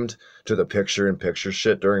accustomed to the picture-in-picture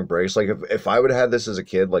shit during breaks. Like if I would have had this as a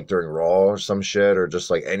kid, like during Raw or some shit, or just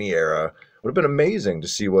like any era, it would have been amazing to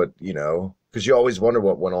see what, you know, because you always wonder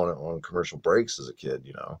what went on commercial breaks as a kid,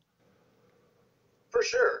 you know. For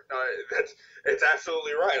sure. It's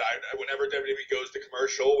absolutely right. Whenever WWE goes to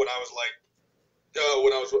commercial, when I was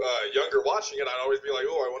younger watching it, I'd always be like,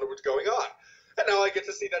 oh, I wonder what's going on. And now I get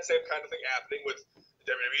to see that same kind of thing happening with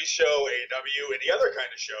the WWE show, AEW, any other kind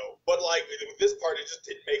of show. But like this part, it just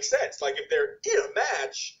didn't make sense. Like if they're in a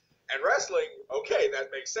match and wrestling, okay,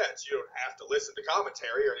 that makes sense. You don't have to listen to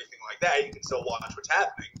commentary or anything like that. You can still watch what's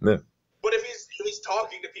happening. Yeah. But if he's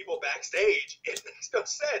talking to people backstage, it makes no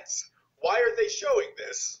sense. Why are they showing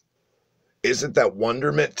this? Isn't that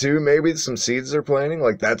wonderment too? Maybe some seeds they're planting?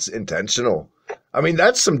 Like that's intentional. I mean,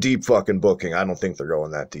 that's some deep fucking booking. I don't think they're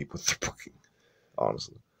going that deep with their booking,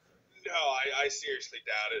 honestly. No, I seriously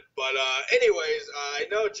doubt it. But anyways, I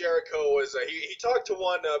know Jericho was he talked to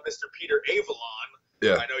one Mr. Peter Avalon.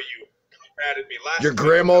 Yeah. I know you combated me last. Your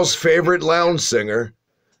grandma's favorite lounge singer.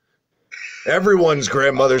 Everyone's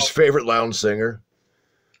grandmother's favorite lounge singer.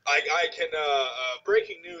 I can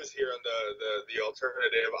breaking news here on the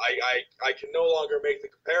alternative. I can no longer make the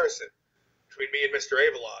comparison between me and Mr.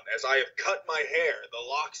 Avalon, as I have cut my hair. The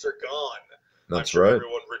locks are gone. That's I'm sure right.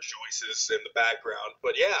 Everyone rejoices in the background,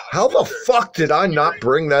 but yeah. How the fuck did I not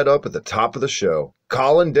bring that up at the top of the show?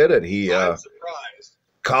 Colin did it. I'm surprised.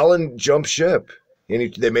 Colin jumped ship,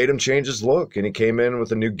 and they made him change his look, and he came in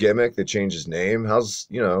with a new gimmick. They changed his name.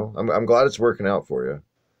 I'm glad it's working out for you.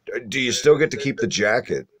 Do you still get to keep the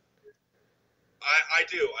jacket? I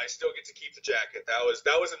do. I still get to keep the jacket. That was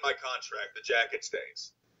in my contract. The jacket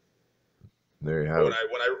stays. There you have it.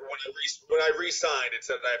 When I re-signed, it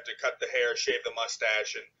said I have to cut the hair, shave the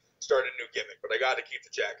mustache, and start a new gimmick. But I got to keep the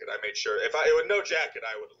jacket. I made sure. If with no jacket,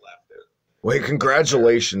 I would have left it. Wait,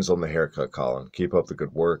 congratulations on the haircut, Colin. Keep up the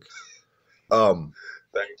good work. Thank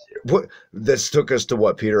you. This took us to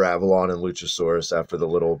what? Peter Avalon and Luchasaurus after the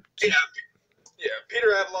little. Yeah.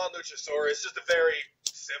 Peter Avalon, Luchasaurus. Just a very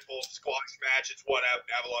simple squash match. It's what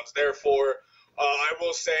Avalon's there for. I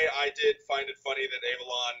will say I did find it funny that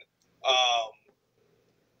Avalon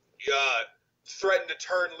threatened to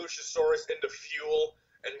turn Luchasaurus into fuel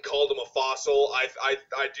and called him a fossil. I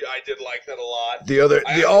did like that a lot.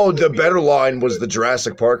 The better line was the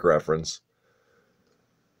Jurassic Park reference.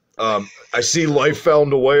 I see life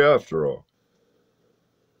found a way after all.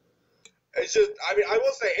 It's just, I mean, I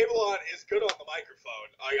will say Avalon is good on the microphone.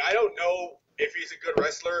 I don't know if he's a good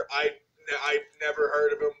wrestler. I've never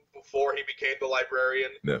heard of him before he became the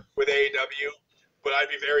librarian with AEW. But I'd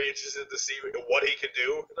be very interested to see what he can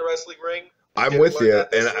do in the wrestling ring. I'm with you,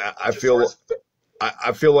 and I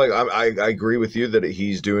feel like I agree with you that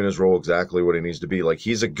he's doing his role exactly what he needs to be. Like,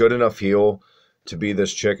 he's a good enough heel to be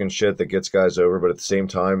this chicken shit that gets guys over, but at the same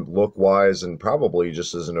time, look-wise and probably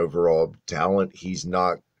just as an overall talent, he's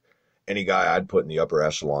not any guy I'd put in the upper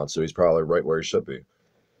echelon, so he's probably right where he should be.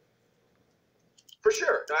 For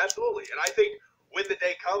sure. No, absolutely. And I think when the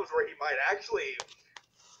day comes where he might actually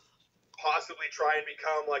possibly try and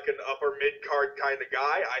become like an upper mid-card kind of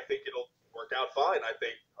guy, I think it'll work out fine. I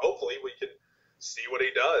think hopefully we can see what he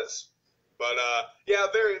does. But yeah,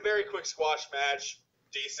 very, very quick squash match,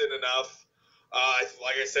 decent enough.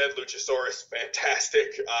 Like I said, Luchasaurus,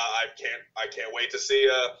 fantastic. I can't wait to see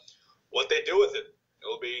what they do with it.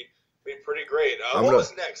 It'll be pretty great. What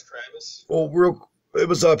was next, Travis? Well, it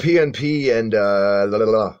was PNP and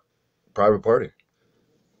Private Party.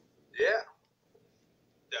 Yeah,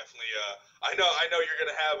 definitely. I know you're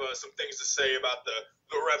gonna have some things to say about the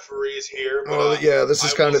referees here. But, well, yeah, this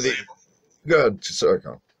is kind of the. Good, sorry,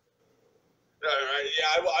 Colin.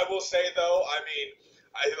 Yeah, I will say though. I mean,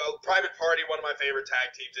 Private Party, one of my favorite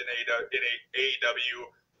tag teams in AEW.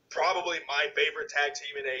 Probably my favorite tag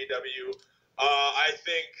team in AEW. I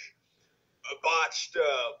think botched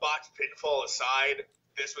pinfall aside,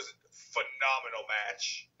 this was a phenomenal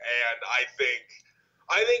match, and I think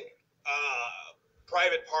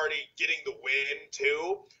Private Party getting the win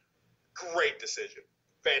too. Great decision,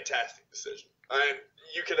 fantastic decision, and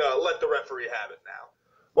you can let the referee have it now.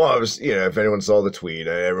 Well, I was, if anyone saw the tweet,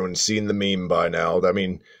 everyone's seen the meme by now. I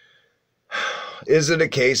mean, is it a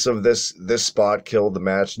case of this spot killed the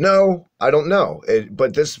match? No, I don't know.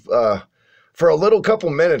 But this, For a little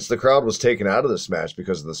couple minutes, the crowd was taken out of this match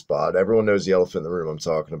because of the spot. Everyone knows the elephant in the room I'm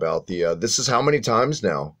talking about. This is how many times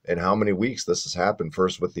now and how many weeks this has happened.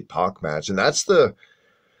 First with the Pac match, and that's I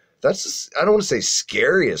don't want to say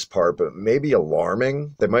scariest part, but maybe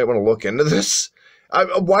alarming. They might want to look into this.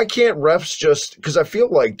 Why can't refs just, because I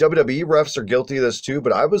feel like WWE refs are guilty of this too,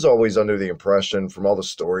 but I was always under the impression from all the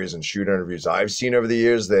stories and shoot interviews I've seen over the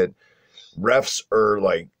years that refs are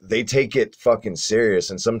like, they take it fucking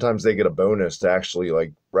serious, and sometimes they get a bonus to actually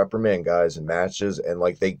like reprimand guys in matches, and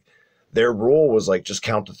like their rule was like just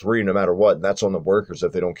count to 3 no matter what, and that's on the workers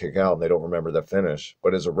if they don't kick out and they don't remember the finish.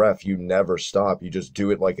 But as a ref, you never stop. You just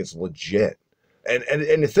do it like it's legit. And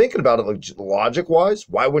thinking about it, like logic-wise,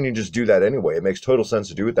 why wouldn't you just do that anyway? It makes total sense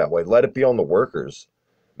to do it that way. Let it be on the workers.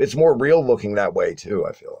 It's more real looking that way too,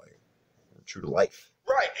 I feel like. True to life.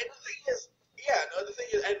 Right, and the thing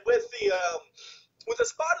is, and with the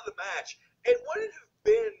spot of the match, it wouldn't have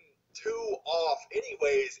been too off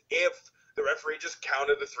anyways if the referee just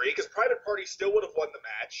counted the 3, because Private Party still would have won the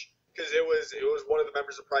match, because it was one of the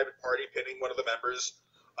members of Private Party pinning one of the members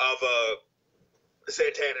of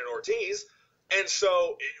Santana and Ortiz. And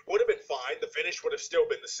so it would have been fine. The finish would have still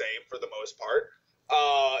been the same for the most part.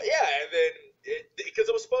 And then because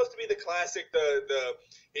it was supposed to be the classic, the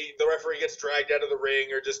referee gets dragged out of the ring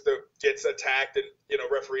or just gets attacked, and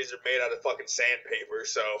referees are made out of fucking sandpaper.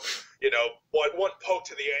 So one poke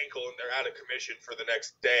to the ankle and they're out of commission for the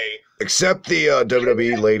next day. Except the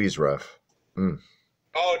WWE ladies ref. Oh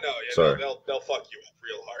no, Sorry. They'll fuck you up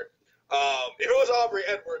real hard. If it was Aubrey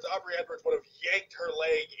Edwards would have yanked her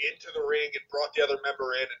leg into the ring and brought the other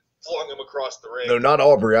member in and flung him across the ring. No, not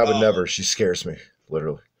Aubrey. I would never. She scares me,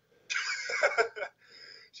 literally.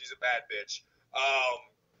 She's a bad bitch.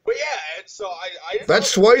 But yeah, and so I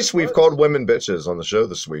That's twice we've called women bitches on the show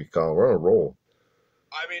this week. We're on a roll.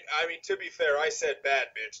 I mean, to be fair, I said bad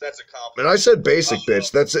bitch. That's a compliment. And I said basic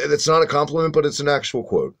bitch. That's not a compliment, but it's an actual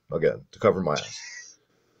quote. Again, to cover my ass.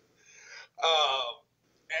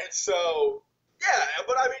 And so, yeah,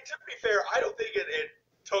 but I mean, to be fair, I don't think it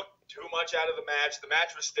took too much out of the match. The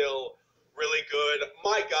match was still really good.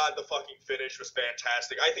 My God, the fucking finish was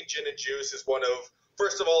fantastic. I think Gin and Juice is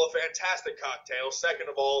first of all, a fantastic cocktail. Second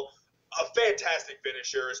of all, a fantastic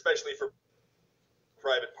finisher, especially for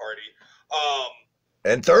Private Party.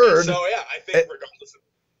 And third. So, yeah, I think regardless of.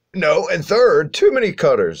 No, and third, too many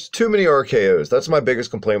cutters, too many RKOs. That's my biggest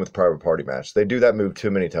complaint with Private Party match. They do that move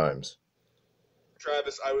too many times.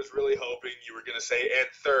 Travis, I was really hoping you were going to say, and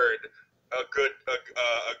third, I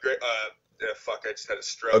just had a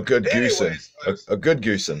stroke. A good goosing. A good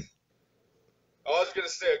goosing. I was going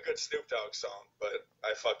to say a good Snoop Dogg song, but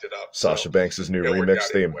I fucked it up. Sasha Banks' new it remix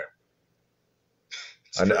theme.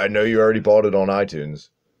 I know you already bought it on iTunes.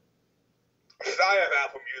 I have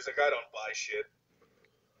Apple Music. I don't buy shit.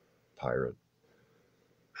 Pirate.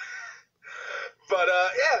 But,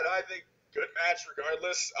 I think good match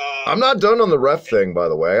regardless. I'm not done on the ref thing, by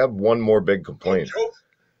the way. I have one more big complaint. Go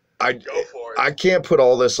for it. I can't put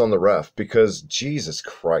all this on the ref because, Jesus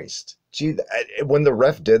Christ. When the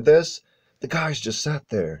ref did this, the guys just sat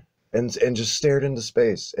there and just stared into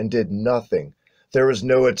space and did nothing. There was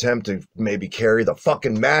no attempt to maybe carry the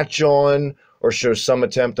fucking match on or show some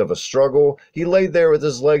attempt of a struggle. He laid there with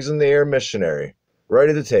his legs in the air, missionary,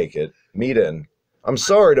 ready to take it, meet in. I'm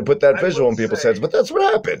sorry to put that visual in people's heads, but that's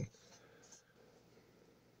what happened.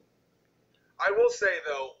 I will say,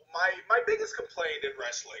 though, my biggest complaint in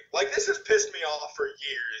wrestling, like, this has pissed me off for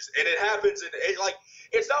years, and it happens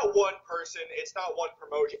it's not one person, it's not one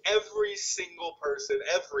promotion. Every single person,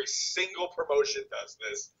 every single promotion does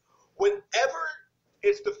this. Whenever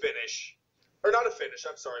it's the finish, or not a finish,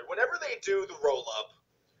 I'm sorry, whenever they do the roll-up,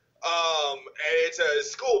 it's a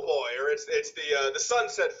schoolboy, or it's the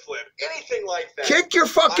sunset flip, anything like that. Kick your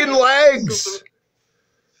fucking legs!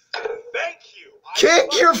 Thank you.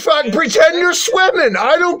 Kick your pretend you're swimming.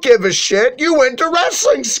 I don't give a shit. You went to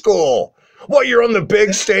wrestling school. What, you're on the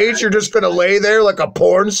big stage? You're just going to lay there like a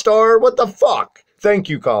porn star? What the fuck? Thank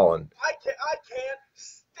you, Colin. I can't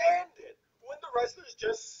stand it when the wrestlers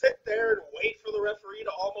just sit there and wait for the referee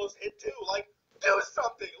to almost hit two. Like, do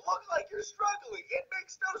something. Look like you're struggling. It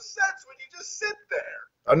makes no sense when you just sit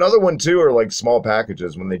there. Another one, too, are like small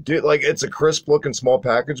packages. When they do, like, it's a crisp looking small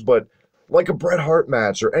package, but like a Bret Hart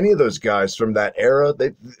match or any of those guys from that era,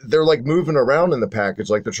 they're like moving around in the package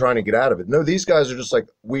like they're trying to get out of it. No, these guys are just like,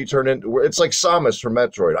 it's like Samus from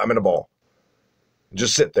Metroid. I'm in a ball.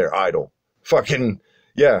 Just sit there, idle. Fucking,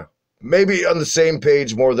 yeah. Maybe on the same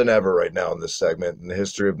page more than ever right now in this segment in the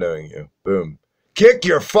history of knowing you. Boom. Kick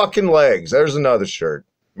your fucking legs. There's another shirt.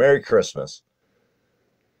 Merry Christmas.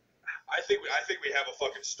 I think we have a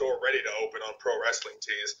fucking store ready to open on Pro Wrestling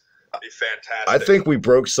Tees. Be fantastic. I think we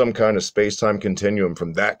broke some kind of space-time continuum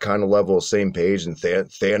from that kind of level of same page, and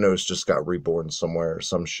Thanos just got reborn somewhere or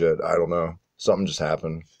some shit. I don't know. Something just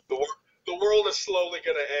happened. The world is slowly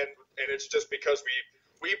going to end, and it's just because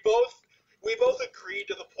we both agreed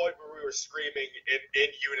to the point where we were screaming in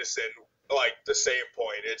unison, like the same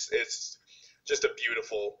point. It's just a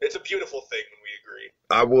beautiful thing when we agree.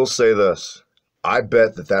 I will say this. I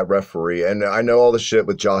bet that referee, and I know all the shit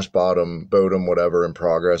with Josh Bodum, whatever, in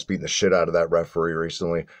progress, beating the shit out of that referee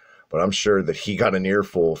recently, but I'm sure that he got an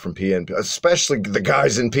earful from PNP, especially the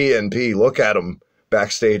guys in PNP. Look at them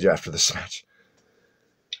backstage after this match.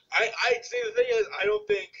 I see, the thing is, I don't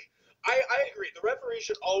think, I agree, the referee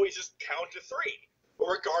should always just count to 3,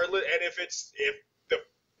 regardless, and if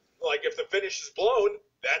the finish is blown,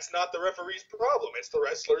 that's not the referee's problem, it's the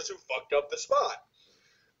wrestlers who fucked up the spot.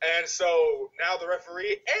 And so now the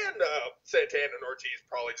referee and Santana and Ortiz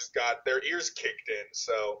probably just got their ears kicked in.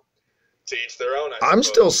 So to each their own. I'm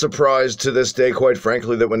still surprised to this day, quite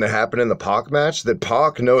frankly, that when it happened in the Pac match, that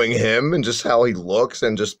Pac, knowing him and just how he looks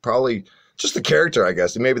and just probably just the character, I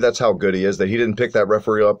guess, and maybe that's how good he is, that he didn't pick that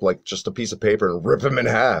referee up like just a piece of paper and rip him in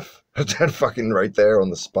half. That fucking right there on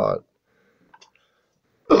the spot.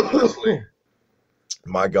 Honestly.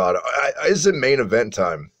 My God. Is it main event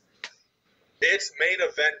time? It's main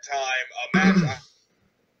event time, a match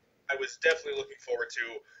I was definitely looking forward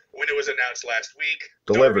to when it was announced last week.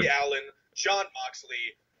 Delivered. Darby Allin, Jon Moxley.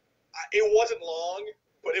 It wasn't long,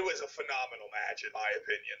 but it was a phenomenal match in my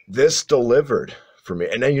opinion. This delivered for me.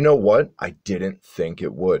 And then you know what? I didn't think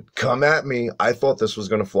it would. Come at me. I thought this was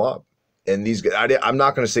going to flop. And I'm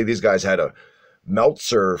not going to say these guys had a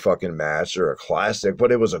Meltzer fucking match or a classic,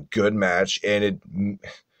 but it was a good match, and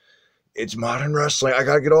it's modern wrestling. I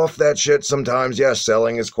got to get off that shit sometimes. Yeah,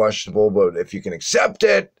 selling is questionable, but if you can accept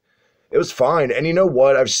it, it was fine. And you know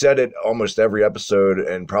what? I've said it almost every episode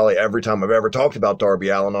and probably every time I've ever talked about Darby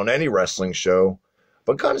Allin on any wrestling show,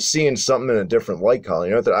 but kind of seeing something in a different light, Colin.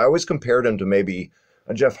 You know, that I always compared him to maybe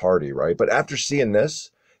a Jeff Hardy, right? But after seeing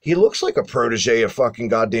this, he looks like a protege of fucking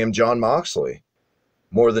goddamn Jon Moxley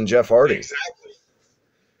more than Jeff Hardy. Exactly.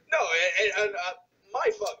 No, and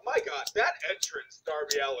my God, that entrance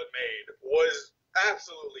Darby Allin made was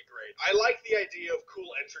absolutely great. I like the idea of cool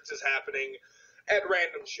entrances happening at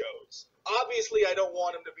random shows. Obviously, I don't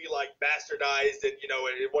want him to be like bastardized and, you know,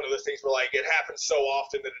 one of those things where like it happens so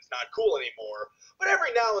often that it's not cool anymore. But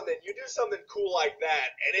every now and then you do something cool like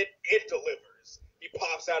that and it delivers. He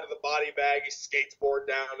pops out of the body bag, he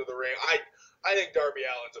skateboard down to the ring. I think Darby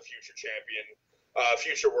Allin's a future champion,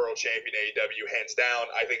 future world champion AEW, hands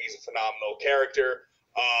down. I think he's a phenomenal character.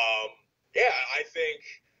 Yeah, I think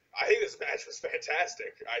this match was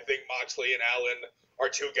fantastic. I think Moxley and Allin are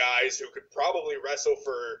two guys who could probably wrestle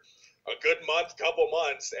for a good couple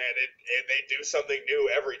months, and they do something new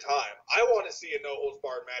every time. I want to see a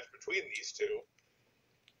no-holds-barred match between these two.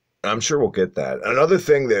 I'm sure we'll get that. Another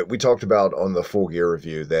thing that we talked about on the Full Gear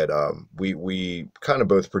review that we kind of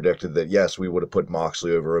both predicted that, yes, we would have put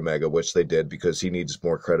Moxley over Omega, which they did because he needs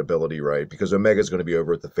more credibility, right? Because Omega's going to be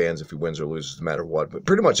over with the fans if he wins or loses no matter what. But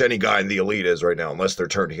pretty much any guy in the Elite is right now, unless they're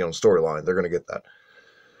turned heel in storyline, they're going to get that.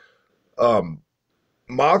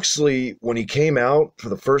 Moxley, when he came out for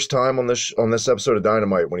the first time on this episode of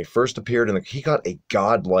Dynamite, when he first appeared, he got a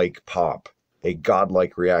godlike pop. A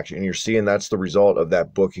godlike reaction, and you're seeing that's the result of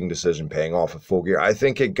that booking decision paying off at Full Gear. I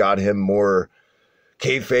think it got him more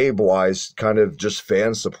kayfabe-wise, kind of just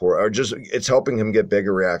fan support, or just it's helping him get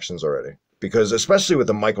bigger reactions already. Because especially with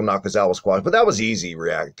the Michael Nakazawa squad, but that was easy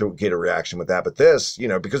to get a reaction with that. But this, you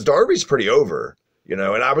know, because Darby's pretty over, you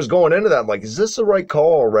know, and I was going into that like, is this the right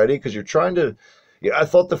call already? Because you're trying to. Yeah, I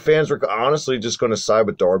thought the fans were honestly just going to side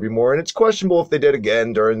with Darby more, and it's questionable if they did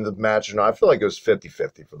again during the match or not. I feel like it was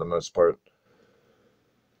 50-50 for the most part.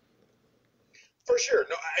 For sure.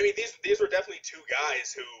 No, I mean, these were definitely two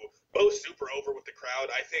guys who both super over with the crowd.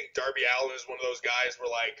 I think Darby Allin is one of those guys where,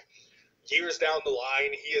 like, years down the line,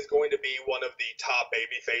 he is going to be one of the top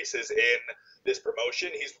baby faces in this promotion.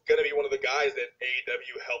 He's going to be one of the guys that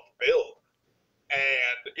AEW helped build.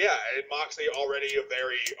 And, yeah, Moxley already a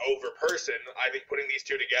very over person. I think putting these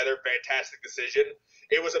two together, fantastic decision.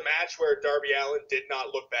 It was a match where Darby Allin did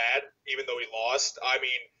not look bad, even though he lost. I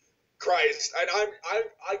mean, Christ, and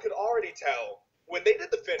I could already tell when they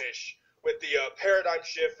did the finish with the paradigm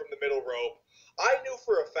shift from the middle rope, I knew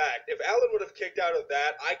for a fact if Allin would have kicked out of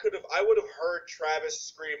that, I would have heard Travis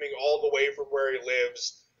screaming all the way from where he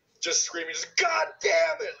lives, just screaming, just God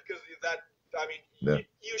damn it, because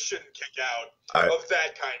you shouldn't kick out of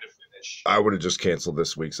that kind of finish. I would have just canceled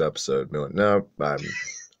this week's episode. No,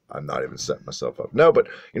 I'm not even setting myself up. No, but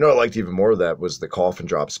you know what I liked even more of that was the coffin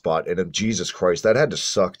drop spot. And Jesus Christ, that had to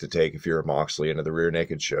suck to take if you're a Moxley into the rear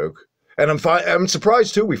naked choke. And I'm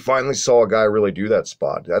surprised too. We finally saw a guy really do that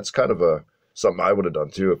spot. That's kind of something I would have done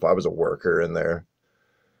too if I was a worker in there.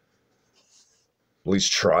 At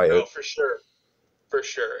least try it. No, for sure. For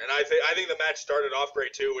sure. And I think the match started off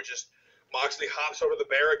great too, with just Moxley hops over the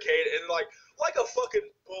barricade and like a fucking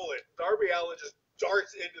bullet, Darby Allin just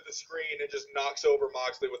darts into the screen and just knocks over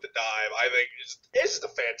Moxley with the dive. I think it's just a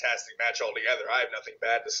fantastic match altogether. I have nothing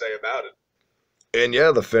bad to say about it. And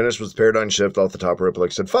yeah, the finish was Paradigm Shift off the top rope.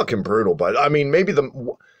 Like I said, fucking brutal. But I mean, maybe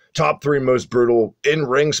the top 3 most brutal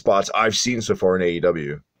in-ring spots I've seen so far in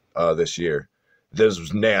AEW this year. This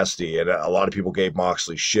was nasty, and a lot of people gave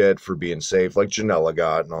Moxley shit for being safe, like Janela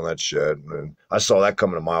got and all that shit. And I saw that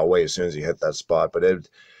coming a mile away as soon as he hit that spot. But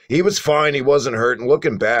he was fine. He wasn't hurt. And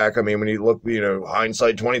looking back, I mean, when you look,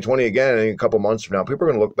 hindsight 2020 again, in a couple months from now, people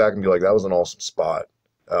are going to look back and be like, that was an awesome spot.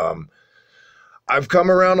 I've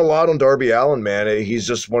come around a lot on Darby Allin, man. He's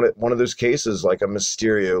just one of those cases, like a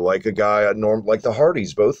Mysterio, like a guy, like the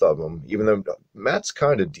Hardys, both of them, even though Matt's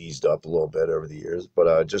kind of deezed up a little bit over the years.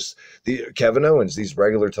 But just the Kevin Owens, these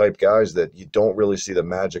regular type guys that you don't really see the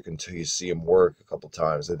magic until you see him work a couple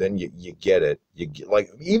times. And then you get it.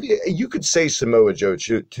 You could say Samoa Joe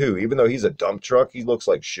too, even though he's a dump truck, he looks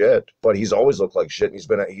like shit, but he's always looked like shit.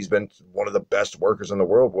 And he's been one of the best workers in the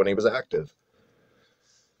world when he was active.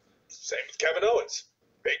 Same with Kevin Owens.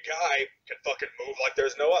 Big guy, can fucking move like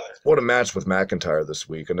there's no other. What a match with McIntyre this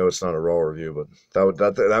week. I know it's not a Raw review, but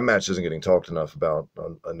that match isn't getting talked enough about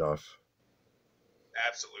enough.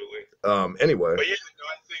 Absolutely. Anyway. But yeah,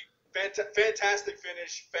 I think fantastic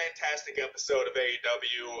finish, fantastic episode of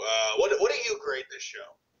AEW. What do you grade this show?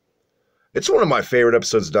 It's one of my favorite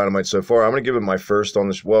episodes of Dynamite so far. I'm going to give it my first on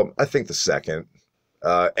this. Well, I think the second.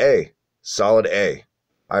 A. Solid A.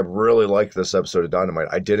 I really liked this episode of Dynamite.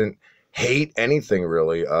 I didn't hate anything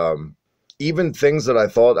really. Even things that I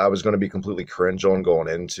thought I was going to be completely cringe on going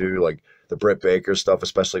into, like the Britt Baker stuff,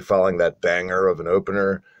 especially following that banger of an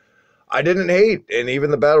opener, I didn't hate. And even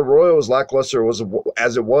the Battle Royal was lackluster as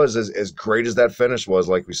great as that finish was,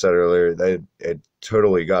 like we said earlier, it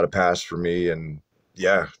totally got a pass for me. And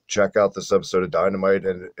yeah, check out this episode of Dynamite.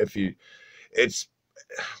 And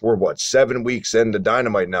we're 7 weeks into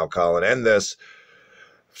Dynamite now, Colin, and this.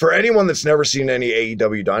 For anyone that's never seen any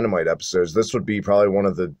AEW Dynamite episodes, this would be probably one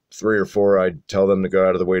of the 3 or 4 I'd tell them to go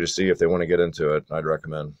out of the way to see if they want to get into it. I'd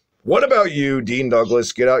recommend. What about you, Dean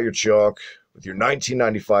Douglas? Get out your chalk with your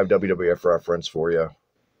 1995 WWF reference for you.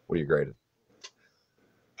 What do you grade it?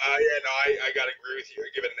 I got to agree with you. I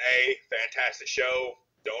give it an A. Fantastic show.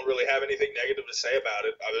 Don't really have anything negative to say about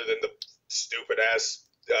it other than the stupid-ass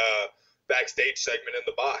backstage segment in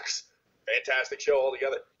the box. Fantastic show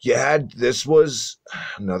altogether. This was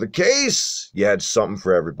another case. You had something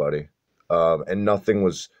for everybody. And nothing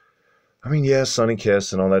was, Sunny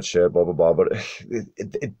Kiss and all that shit, blah, blah, blah. But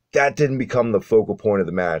that didn't become the focal point of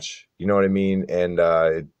the match. You know what I mean? And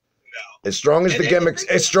no. As strong as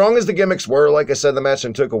the gimmicks were, like I said, the match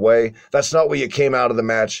and took away, that's not what you came out of the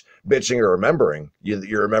match bitching or remembering. You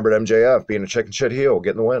remembered MJF being a chicken shit heel,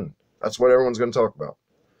 getting the win. That's what everyone's going to talk about.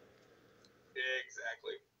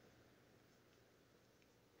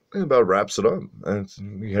 It about wraps it up.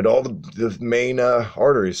 We had all the main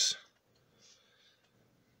arteries.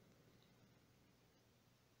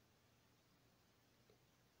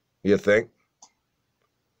 You think?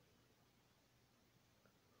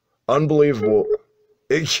 Unbelievable.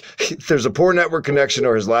 There's a poor network connection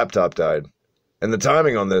or his laptop died. And the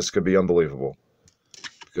timing on this could be unbelievable.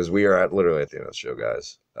 Because we are literally at the end of the show,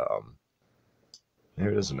 guys.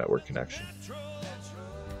 Maybe it is a network connection.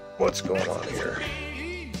 What's going on here?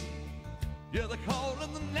 Yeah, they call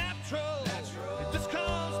it the natural. It just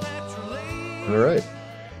comes naturally. All right.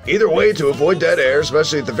 Either way, to avoid dead air,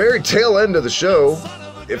 especially at the very tail end of the show,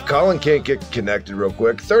 if Colin can't get connected real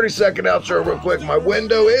quick, 30-second outro real quick. My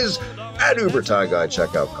window is at Uber Tie Guy.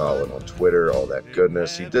 Check out Colin on Twitter, all that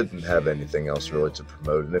goodness. He didn't have anything else really to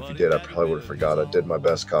promote, and if he did, I probably would have forgot. I did my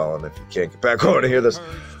best, Colin. If you can't get back on to hear this,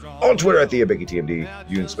 on Twitter at the Hibiki TMD,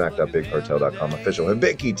 unsmack.bigcartel.com, official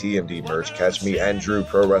Hibiki TMD merch. Catch me and Drew,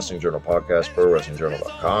 Pro Wrestling Journal podcast,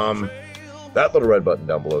 prowrestlingjournal.com. That little red button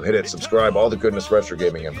down below. Hit it, subscribe, all the goodness, retro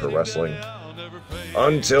gaming, and pro wrestling.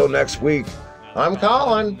 Until next week, I'm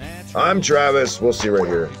Colin. I'm Travis. We'll see you right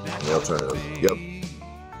here in the alternative. Yep. They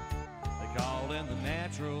call it the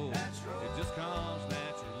natural. It just comes natural.